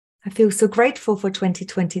 I feel so grateful for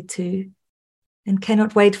 2022 and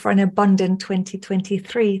cannot wait for an abundant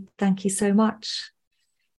 2023. Thank you so much.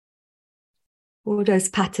 All those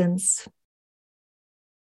patterns.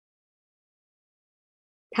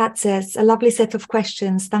 Kat says, a lovely set of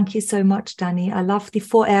questions. Thank you so much, Danny. I love the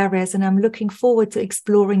 4 areas and I'm looking forward to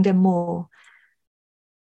exploring them more.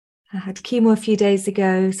 I had chemo a few days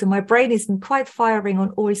ago, so my brain isn't quite firing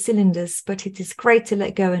on all cylinders, but it is great to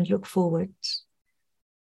let go and look forward.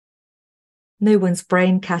 No one's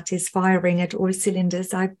brain, Kat, is firing at all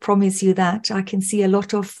cylinders. I promise you that. I can see a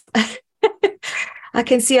lot of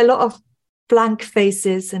blank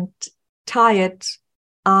faces and tired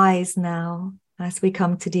eyes now as we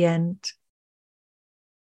come to the end.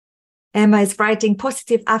 Emma is writing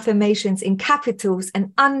positive affirmations in capitals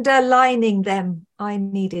and underlining them. I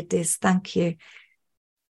needed this. Thank you.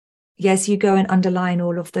 Yes, you go and underline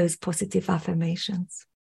all of those positive affirmations.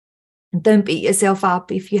 And don't beat yourself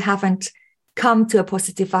up if you haven't come to a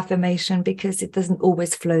positive affirmation, because it doesn't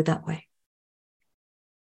always flow that way.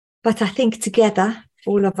 But I think together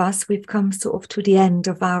all of us, we've come sort of to the end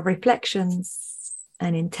of our reflections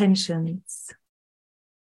and intentions.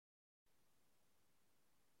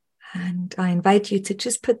 And I invite you to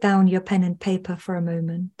just put down your pen and paper for a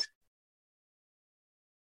moment.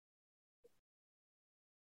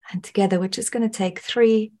 And together we're just going to take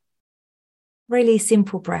 3 really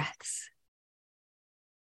simple breaths.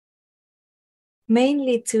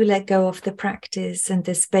 Mainly to let go of the practice and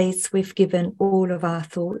the space we've given all of our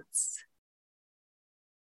thoughts.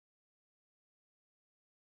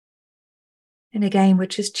 And again, we're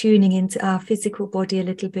just tuning into our physical body a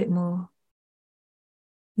little bit more.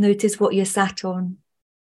 Notice what you're sat on.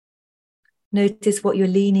 Notice what you're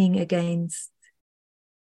leaning against.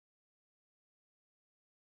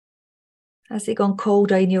 Has it gone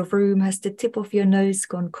colder in your room? Has the tip of your nose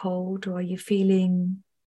gone cold? Or are you feeling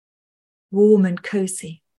warm and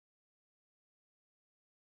cozy?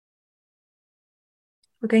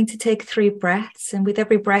 We're going to take 3 breaths, and with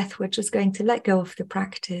every breath, we're just going to let go of the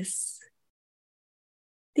practice.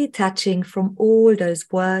 Detaching from all those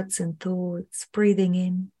words and thoughts, breathing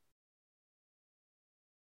in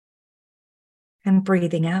and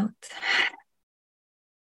breathing out.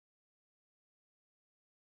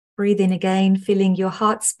 Breathe in again, filling your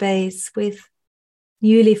heart space with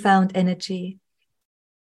newly found energy.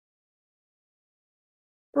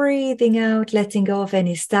 Breathing out, letting go of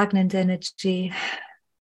any stagnant energy.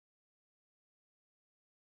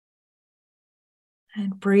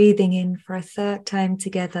 And breathing in for a 3rd time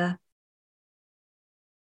together.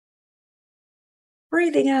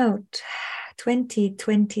 Breathing out,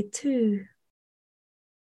 2022.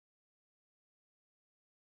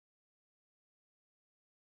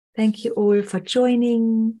 Thank you all for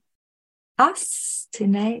joining us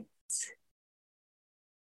tonight.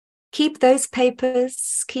 Keep those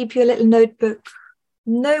papers, keep your little notebook.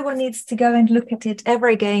 No one needs to go and look at it ever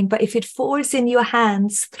again, but if it falls in your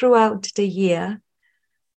hands throughout the year,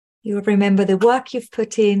 you'll remember the work you've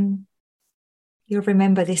put in. You'll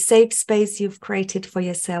remember the safe space you've created for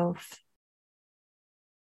yourself.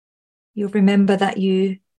 You'll remember that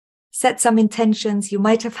you set some intentions. You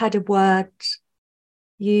might have had a word.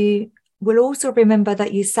 You will also remember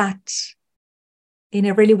that you sat in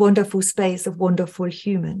a really wonderful space of wonderful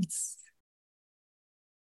humans.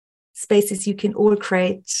 Spaces you can all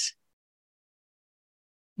create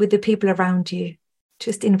with the people around you.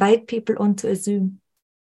 Just invite people onto a Zoom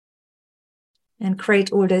and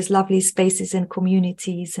create all those lovely spaces and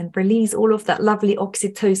communities and release all of that lovely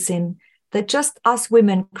oxytocin that just us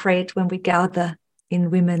women create when we gather in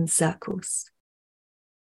women's circles.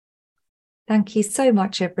 Thank you so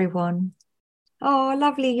much, everyone. Oh,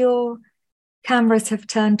 lovely. Your cameras have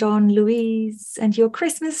turned on, Louise, and your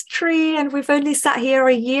Christmas tree. And we've only sat here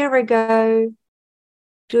a year ago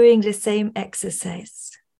doing the same exercise.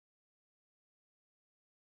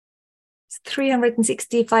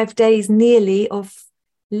 365 days nearly of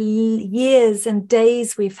years and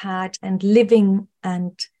days we've had, and living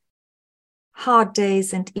and hard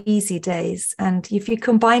days and easy days. And if you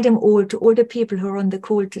combine them all, to all the people who are on the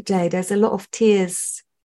call today, there's a lot of tears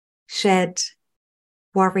shed,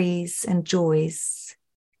 worries and joys.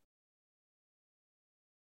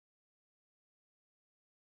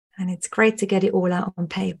 And it's great to get it all out on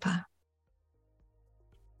paper.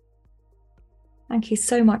 Thank you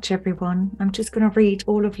so much, everyone. I'm just going to read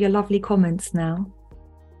all of your lovely comments now.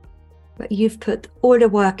 But you've put all the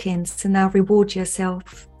work in, so now reward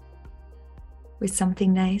yourself with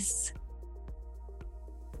something nice.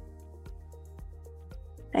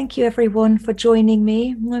 Thank you, everyone, for joining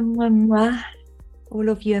me. All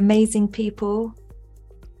of you amazing people.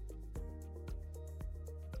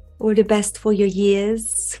 All the best for your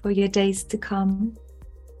years, for your days to come.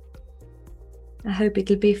 I hope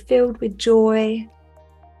it'll be filled with joy,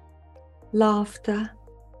 laughter,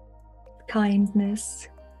 kindness,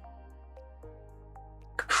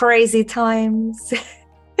 crazy times.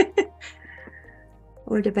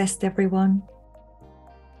 All the best, everyone.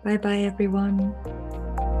 Bye-bye, everyone.